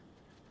in here?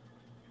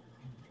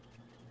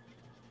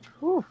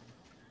 Whew.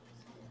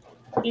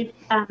 It's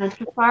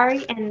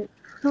Safari and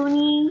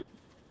Kuni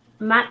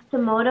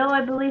Matsumoto,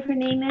 I believe her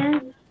name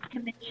is,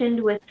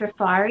 commissioned with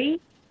Safari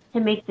to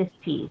make this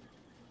piece.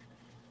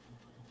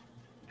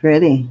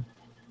 Pretty.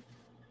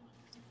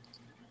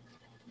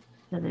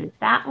 So there's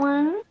that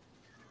one.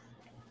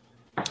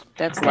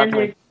 That's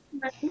lovely.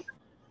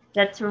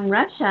 That's from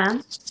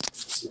Russia.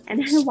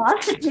 And I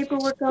lost the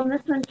paperwork on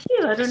this one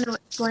too. I don't know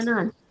what's going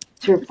on.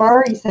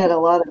 Safari's had a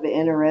lot of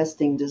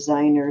interesting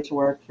designers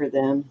work for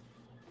them.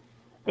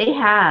 They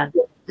have.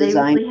 They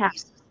really have.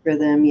 For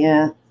them,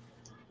 yeah.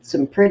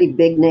 Some pretty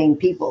big name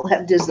people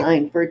have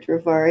designed for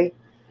Trifari.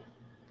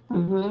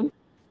 Mm-hmm.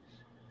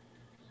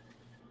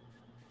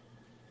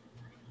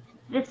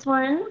 This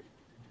one,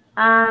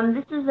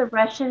 this is a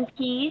Russian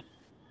piece,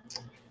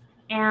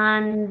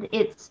 and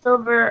it's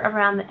silver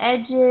around the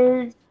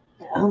edges.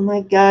 Oh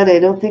my God, I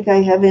don't think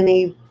I have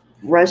any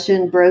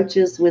Russian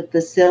brooches with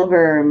the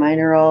silver. Mine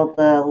are all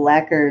the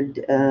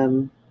lacquered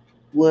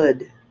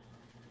wood.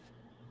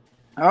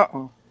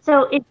 Uh-oh.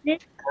 So is this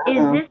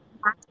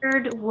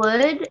lacquered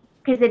wood?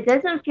 Because it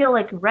doesn't feel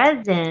like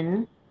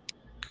resin.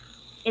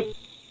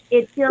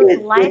 It feels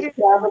lighter. It's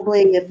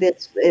probably, if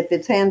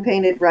it's hand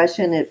painted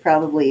Russian, it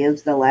probably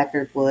is the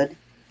lacquered wood.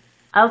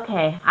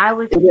 Okay, I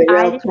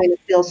kind of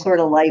feel sort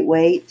of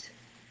lightweight.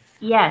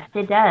 Yes,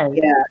 it does.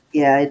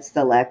 Yeah, it's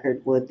the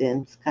lacquered wood.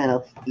 Then it's kind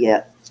of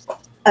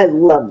I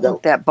love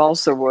that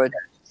balsa wood.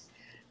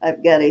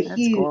 I've got a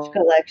huge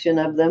collection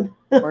of them.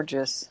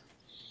 Gorgeous.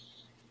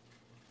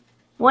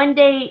 One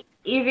day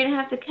you're gonna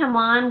have to come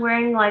on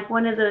wearing like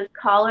one of those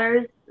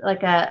collars,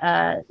 like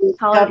a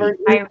collar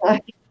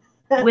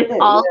with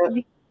all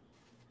the,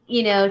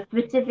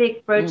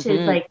 specific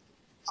brooches, like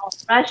all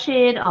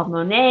Russian, all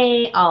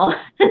Monet, all.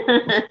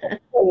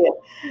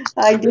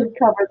 I did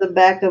cover the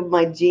back of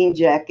my jean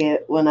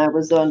jacket when I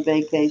was on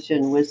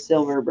vacation with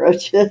silver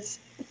brooches.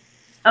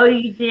 Oh,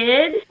 you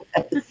did?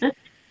 Yes.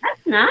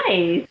 That's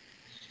nice.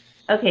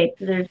 Okay,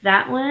 so there's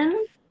that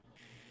one.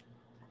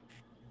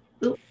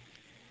 Oops.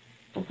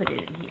 We'll put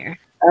it in here.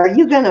 Are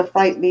you going to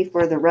fight me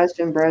for the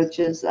Russian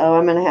brooches? Oh,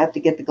 I'm going to have to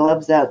get the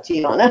gloves out,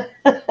 Tiana.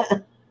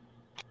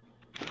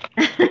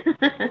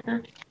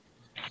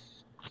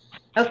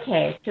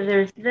 Okay, so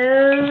there's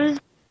those.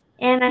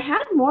 And I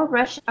had more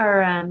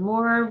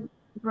more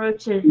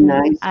brooches.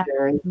 Nice,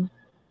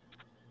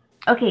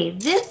 okay,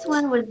 this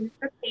one was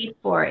never paid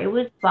for. It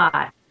was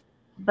bought.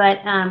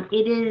 But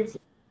it is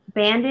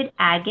banded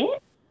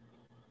agate.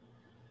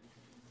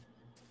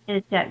 And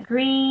it's got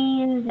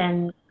greens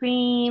and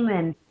cream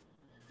and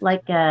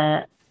like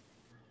a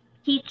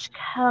peach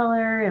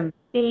color and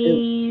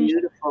beige.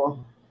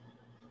 Beautiful.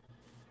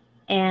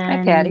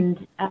 And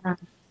Patty.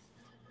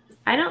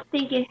 I don't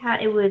think it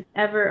was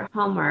ever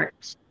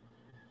Hallmarked.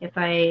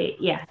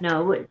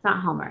 No, it's not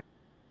Hallmarked.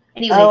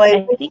 Anyway, Oh, I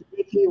I wish think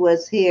Vicki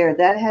was here.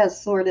 That has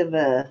sort of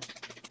a,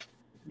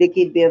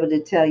 Vicki'd be able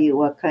to tell you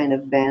what kind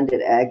of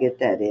banded agate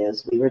that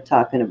is. We were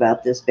talking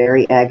about this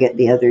berry agate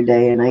the other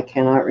day, and I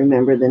cannot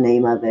remember the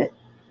name of it.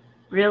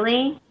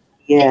 really,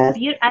 Yes. it's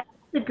beautiful. I like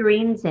the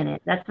greens in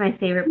it. That's my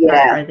favorite part.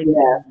 Yeah, Are the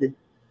yeah,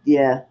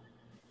 yeah.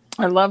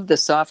 I love the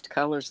soft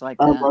colors like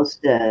that.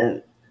 Almost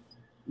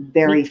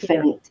very Me too.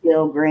 faint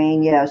teal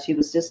green. Yeah, she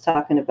was just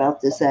talking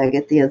about this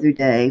agate the other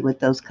day with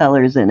those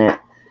colors in it.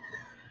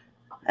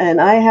 And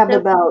I have So-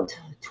 about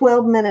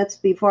 12 minutes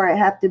before I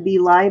have to be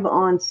live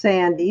on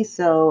Sandy,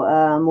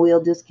 so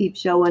we'll just keep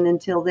showing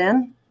until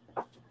then.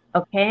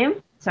 Okay,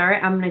 sorry,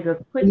 I'm gonna go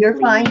quickly. You're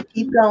fine.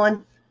 Keep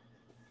going.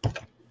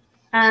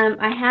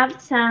 I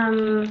have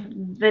some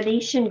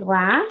Venetian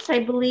glass, I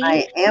believe.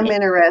 I am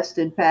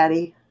interested,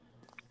 Patty.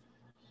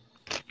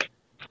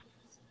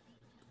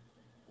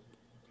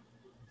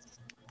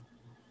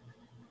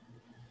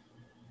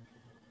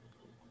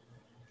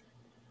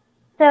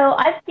 So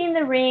I've seen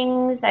the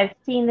rings, I've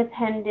seen the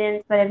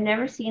pendants, but I've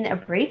never seen a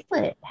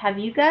bracelet. Have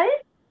you guys?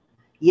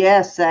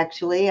 Yes,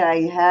 actually,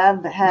 I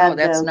have had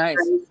that's those nice.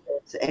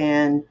 bracelets,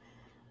 and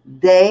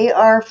they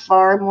are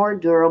far more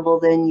durable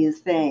than you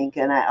think.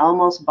 And I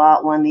almost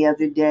bought one the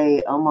other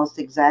day, almost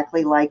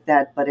exactly like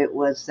that, but it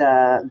was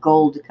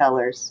gold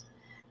colors.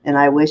 And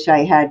I wish I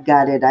had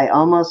got it. I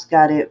almost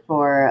got it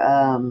for,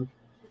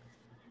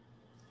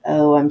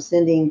 I'm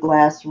sending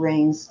glass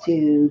rings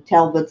to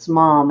Talbot's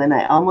mom, and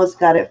I almost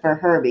got it for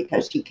her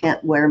because she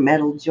can't wear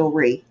metal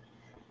jewelry.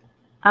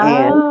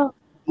 Oh,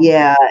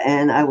 Yeah,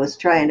 and I was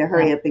trying to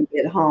hurry up and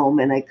get home,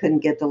 and I couldn't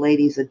get the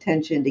lady's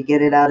attention to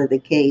get it out of the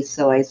case,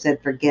 so I said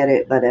forget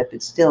it, but if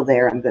it's still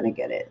there, I'm going to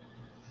get it.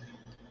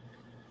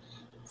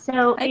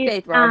 so Hi,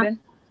 Faith Robin.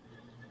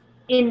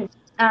 in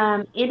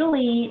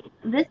Italy,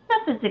 this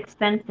stuff is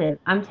expensive.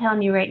 I'm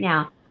telling you right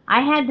now. I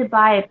had to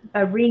buy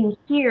a ring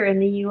here in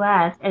the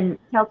U.S. and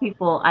tell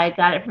people I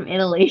got it from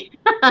Italy.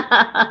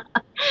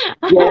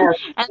 Yes,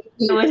 And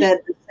he it was- said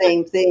the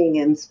same thing,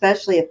 and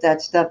especially if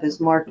that stuff is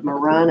marked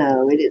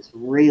Murano, it is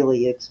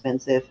really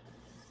expensive.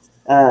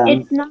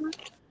 it's not,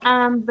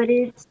 but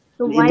it's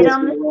the It white is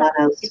on the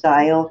Murano side.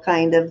 style,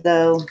 kind of,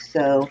 though,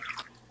 so...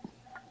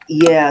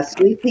 Yeah,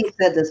 Sweet Pea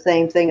said the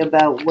same thing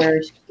about where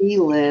she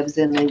lives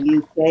in the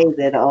UK,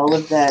 that all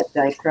of that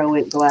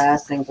dichroic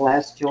glass and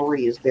glass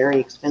jewelry is very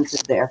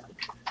expensive there.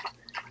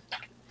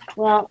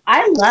 Well,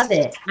 I love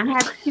it. I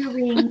have 2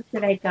 rings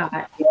that I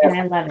got, and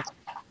I love it.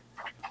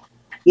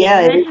 Yeah,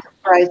 And it I is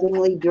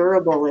surprisingly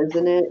durable,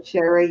 isn't it,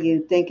 Sherry?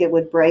 You'd think it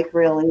would break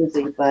real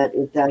easy, but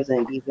it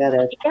doesn't. You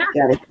gotta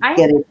I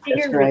get have it a bigger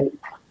just right.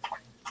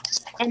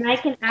 wrist, and I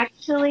can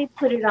actually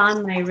put it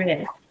on my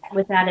wrist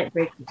without it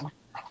breaking.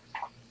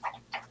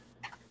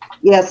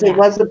 Yes, Yeah. it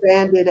was a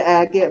banded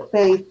agate,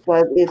 Faith,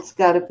 but it's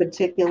got a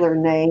particular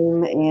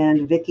name,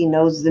 and Vicki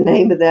knows the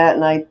name of that,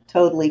 and I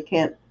totally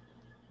can't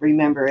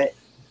remember it.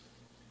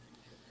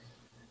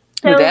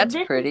 So Oh, that's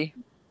this pretty.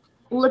 is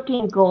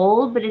looking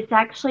gold, but it's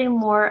actually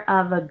more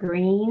of a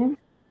green.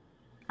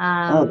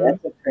 Oh,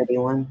 that's a pretty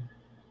one.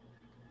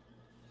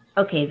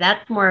 Okay,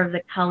 that's more of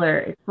the color.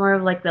 It's more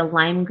of like the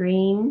lime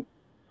green.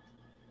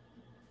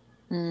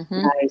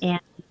 Mm-hmm. Nice. And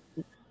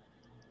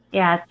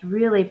yeah, it's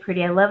really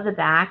pretty. I love the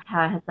back,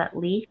 how it has that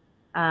leaf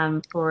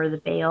for the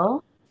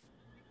bail.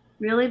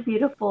 Really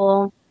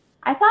beautiful.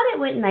 I thought it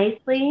went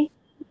nicely.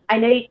 I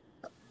know,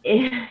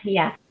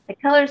 yeah, the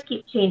colors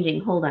keep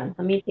changing. Hold on,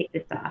 let me take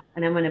this off,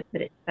 and I'm going to put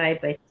it side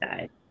by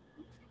side.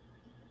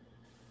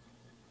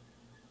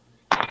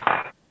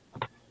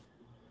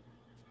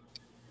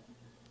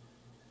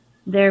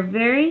 They're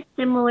very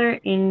similar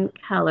in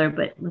color,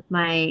 but with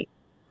my,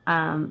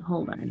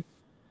 hold on.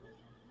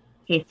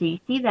 Okay, so you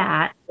see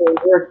that. They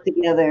work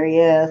together,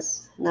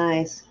 yes.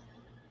 Nice.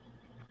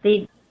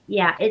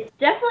 Yeah, it's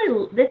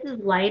definitely, this is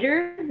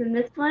lighter than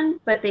this one,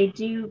 but they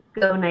do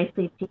go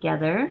nicely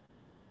together.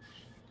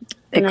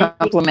 They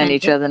complement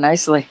each other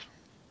nicely.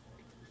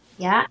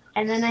 Yeah,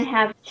 and then I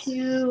have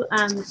 2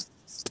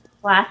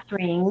 glass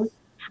rings.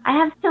 I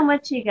have so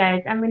much, you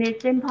guys. I mean,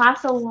 it's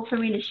impossible for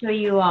me to show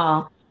you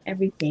all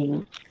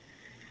everything.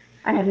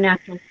 I have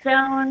natural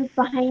stones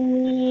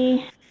behind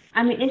me.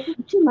 I mean, it's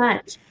just too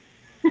much.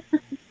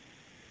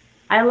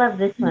 I love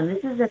this one.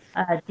 This is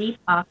a deep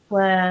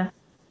aqua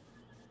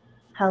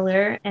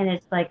color, and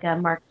it's like a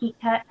marquee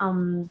cut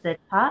on the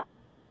top.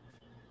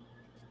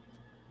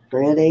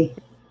 Pretty.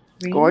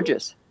 Green.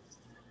 Gorgeous.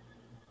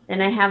 Then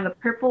I have a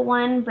purple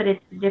one, but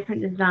it's a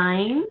different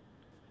design.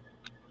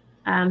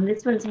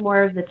 This one's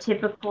more of the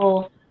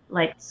typical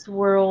like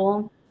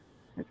swirl.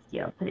 Let's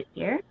see, I'll put it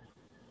here.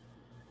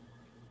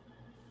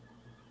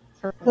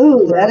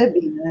 Ooh, that'd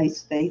be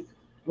nice, Faith.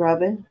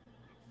 Robin.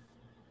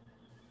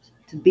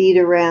 to bead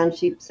around.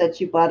 She said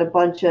she bought a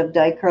bunch of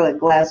diacrylic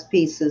glass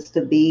pieces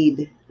to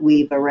bead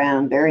weave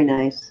around. Very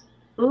nice.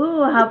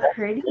 Ooh, how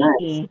pretty.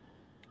 Nice.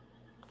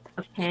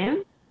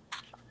 Okay.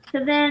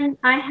 So then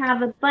I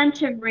have a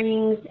bunch of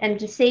rings, and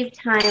to save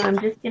time, I'm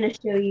just going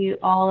to show you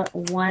all at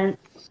once.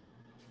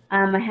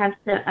 I have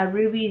a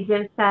ruby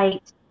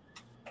zimsite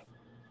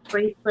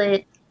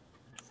bracelet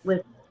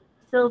with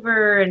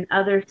silver and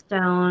other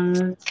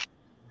stones.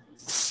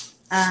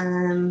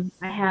 I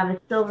have a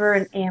silver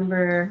and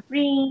amber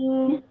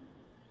ring.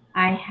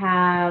 I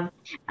have,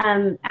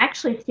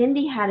 actually,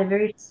 Cindy had a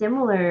very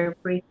similar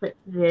bracelet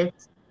to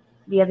this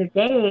the other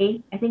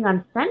day, I think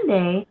on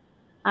Sunday.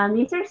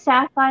 These are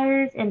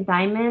sapphires and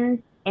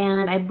diamonds,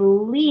 and I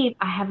believe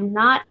I have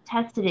not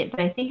tested it, but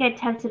I think I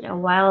tested it a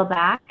while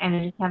back, and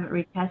I just haven't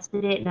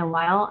retested it in a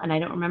while, and I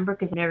don't remember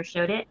because I never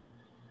showed it.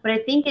 But I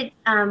think it's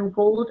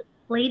gold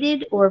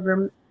plated or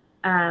vermeil.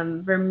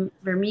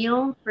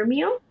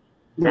 Vermeil?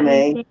 Is that how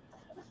you say it?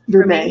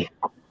 Vermeil.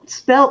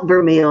 Spelt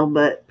vermeil,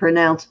 but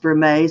pronounced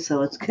vermeil,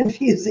 so it's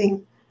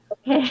confusing.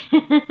 Okay.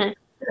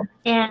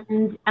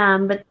 And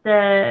but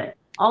they're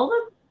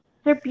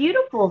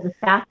beautiful, the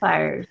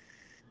sapphires,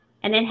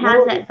 and it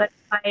has that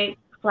butterfly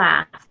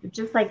clasp,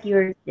 just like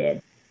yours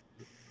did.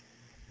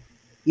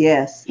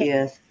 Yes,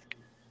 yes,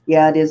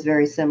 yeah, it is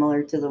very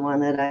similar to the one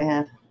that I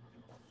have.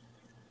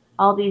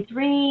 All these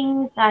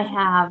rings, I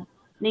have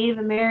Native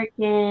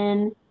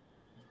American,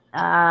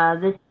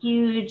 this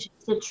huge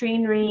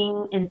citrine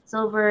ring in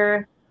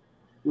silver.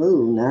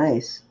 Ooh,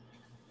 nice.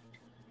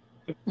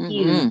 It's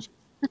huge.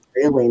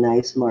 Really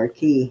nice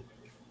marquee.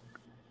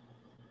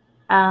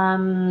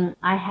 I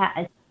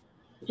have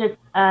just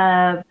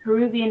a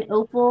Peruvian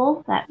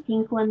opal, that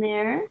pink one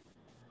there.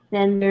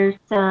 Then there's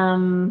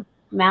some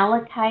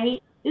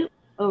malachite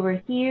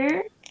over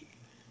here.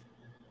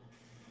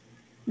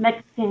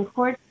 Mexican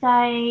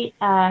quartzite.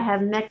 I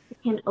have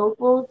Mexican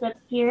opals up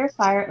here,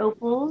 fire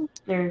opals.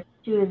 There's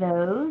 2 of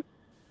those,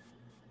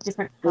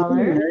 different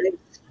colors. Ooh,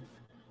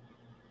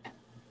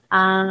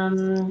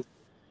 nice.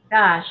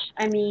 Gosh,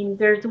 I mean,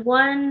 there's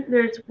 1,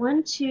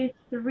 2,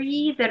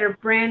 3 that are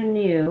brand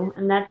new,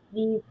 and that's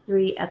these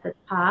 3 at the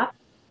top.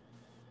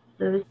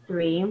 Those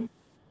 3.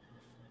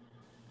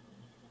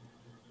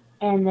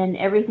 And then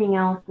everything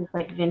else is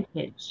like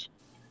vintage.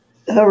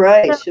 All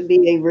right, should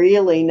be a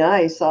really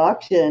nice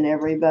auction,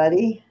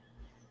 everybody.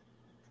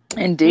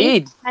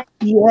 Indeed.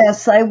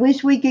 Yes, I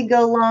wish we could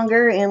go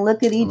longer and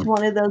look at each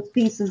one of those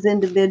pieces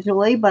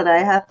individually, but I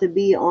have to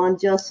be on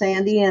Just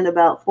Sandy in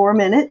about 4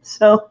 minutes.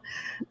 So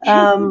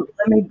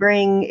let me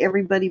bring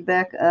everybody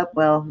back up.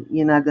 Well,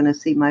 you're not going to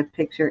see my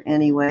picture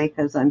anyway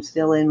because I'm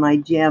still in my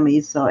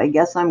jammies. So I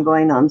guess I'm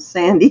going on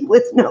Sandy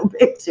with no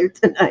picture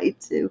tonight,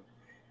 too.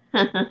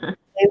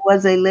 It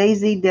was a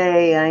lazy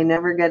day. I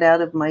never got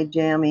out of my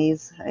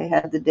jammies. I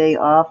had the day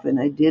off and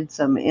I did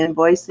some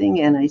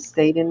invoicing and I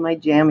stayed in my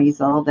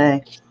jammies all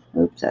day.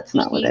 Oops, that's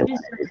not what I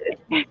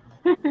wanted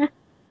to do.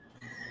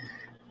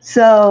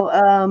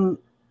 So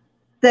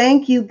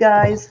thank you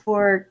guys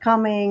for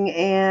coming.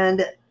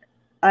 And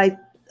I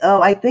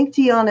think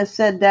Gianna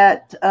said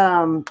that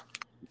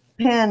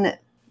pen,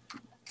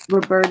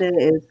 Roberta,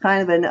 is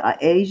kind of an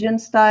Asian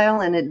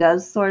style, and it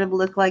does sort of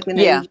look like an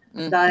Asian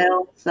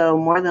style. So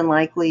more than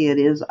likely it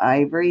is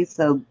ivory.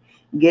 So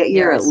get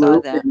your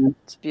loop. And,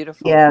 it's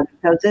beautiful. Yeah,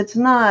 because it's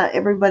not,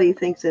 everybody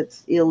thinks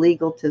it's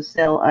illegal to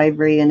sell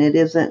ivory, and it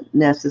isn't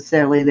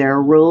necessarily. There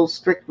are rules,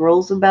 strict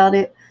rules about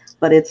it,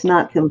 but it's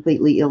not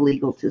completely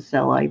illegal to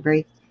sell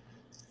ivory.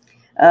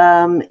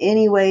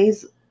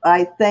 Anyways,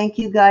 I thank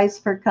you guys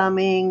for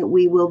coming.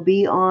 We will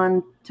be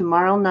on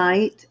tomorrow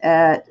night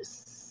at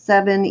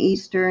 7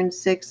 Eastern,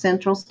 6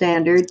 Central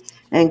Standard,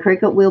 and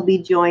Cricket will be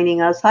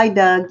joining us. Hi,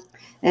 Doug.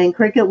 And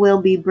Cricket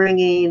will be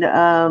bringing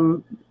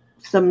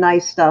some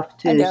nice stuff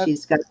too.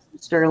 She's got some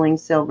sterling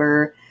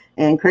silver,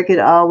 and Cricket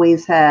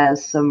always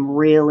has some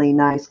really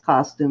nice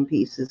costume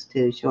pieces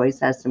too. She always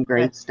has some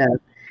great stuff.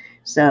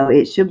 So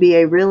it should be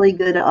a really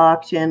good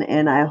auction,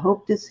 and I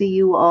hope to see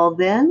you all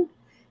then.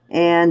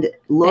 And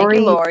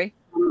Lauri,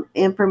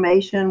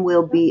 information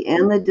will be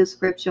in the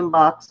description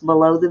box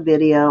below the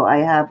video. I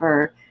have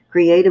her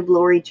Creative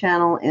Lauri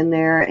channel in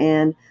there,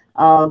 and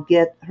I'll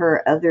get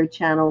her other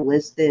channel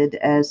listed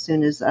as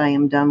soon as I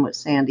am done with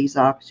Sandy's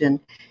auction.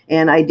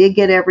 And I did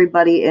get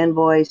everybody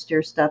invoiced.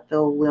 Your stuff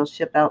will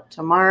ship out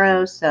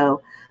tomorrow.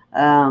 So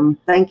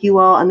thank you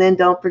all. And then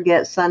don't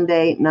forget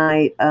Sunday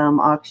night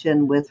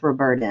auction with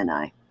Roberta and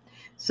I.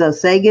 So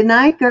say good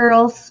night,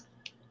 girls.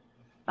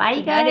 Bye,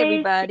 good guys. Night,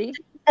 everybody.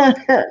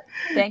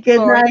 Thank you, Good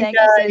Lauri. Thank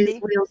guys. you,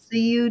 Cindy. We'll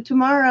see you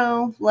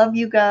tomorrow. Love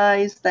you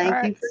guys.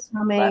 Thank you for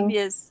coming. Love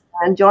yous.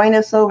 And join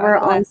us over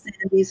on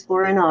Sandy's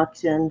for an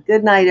auction.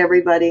 Good night,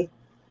 everybody.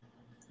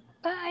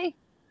 Bye.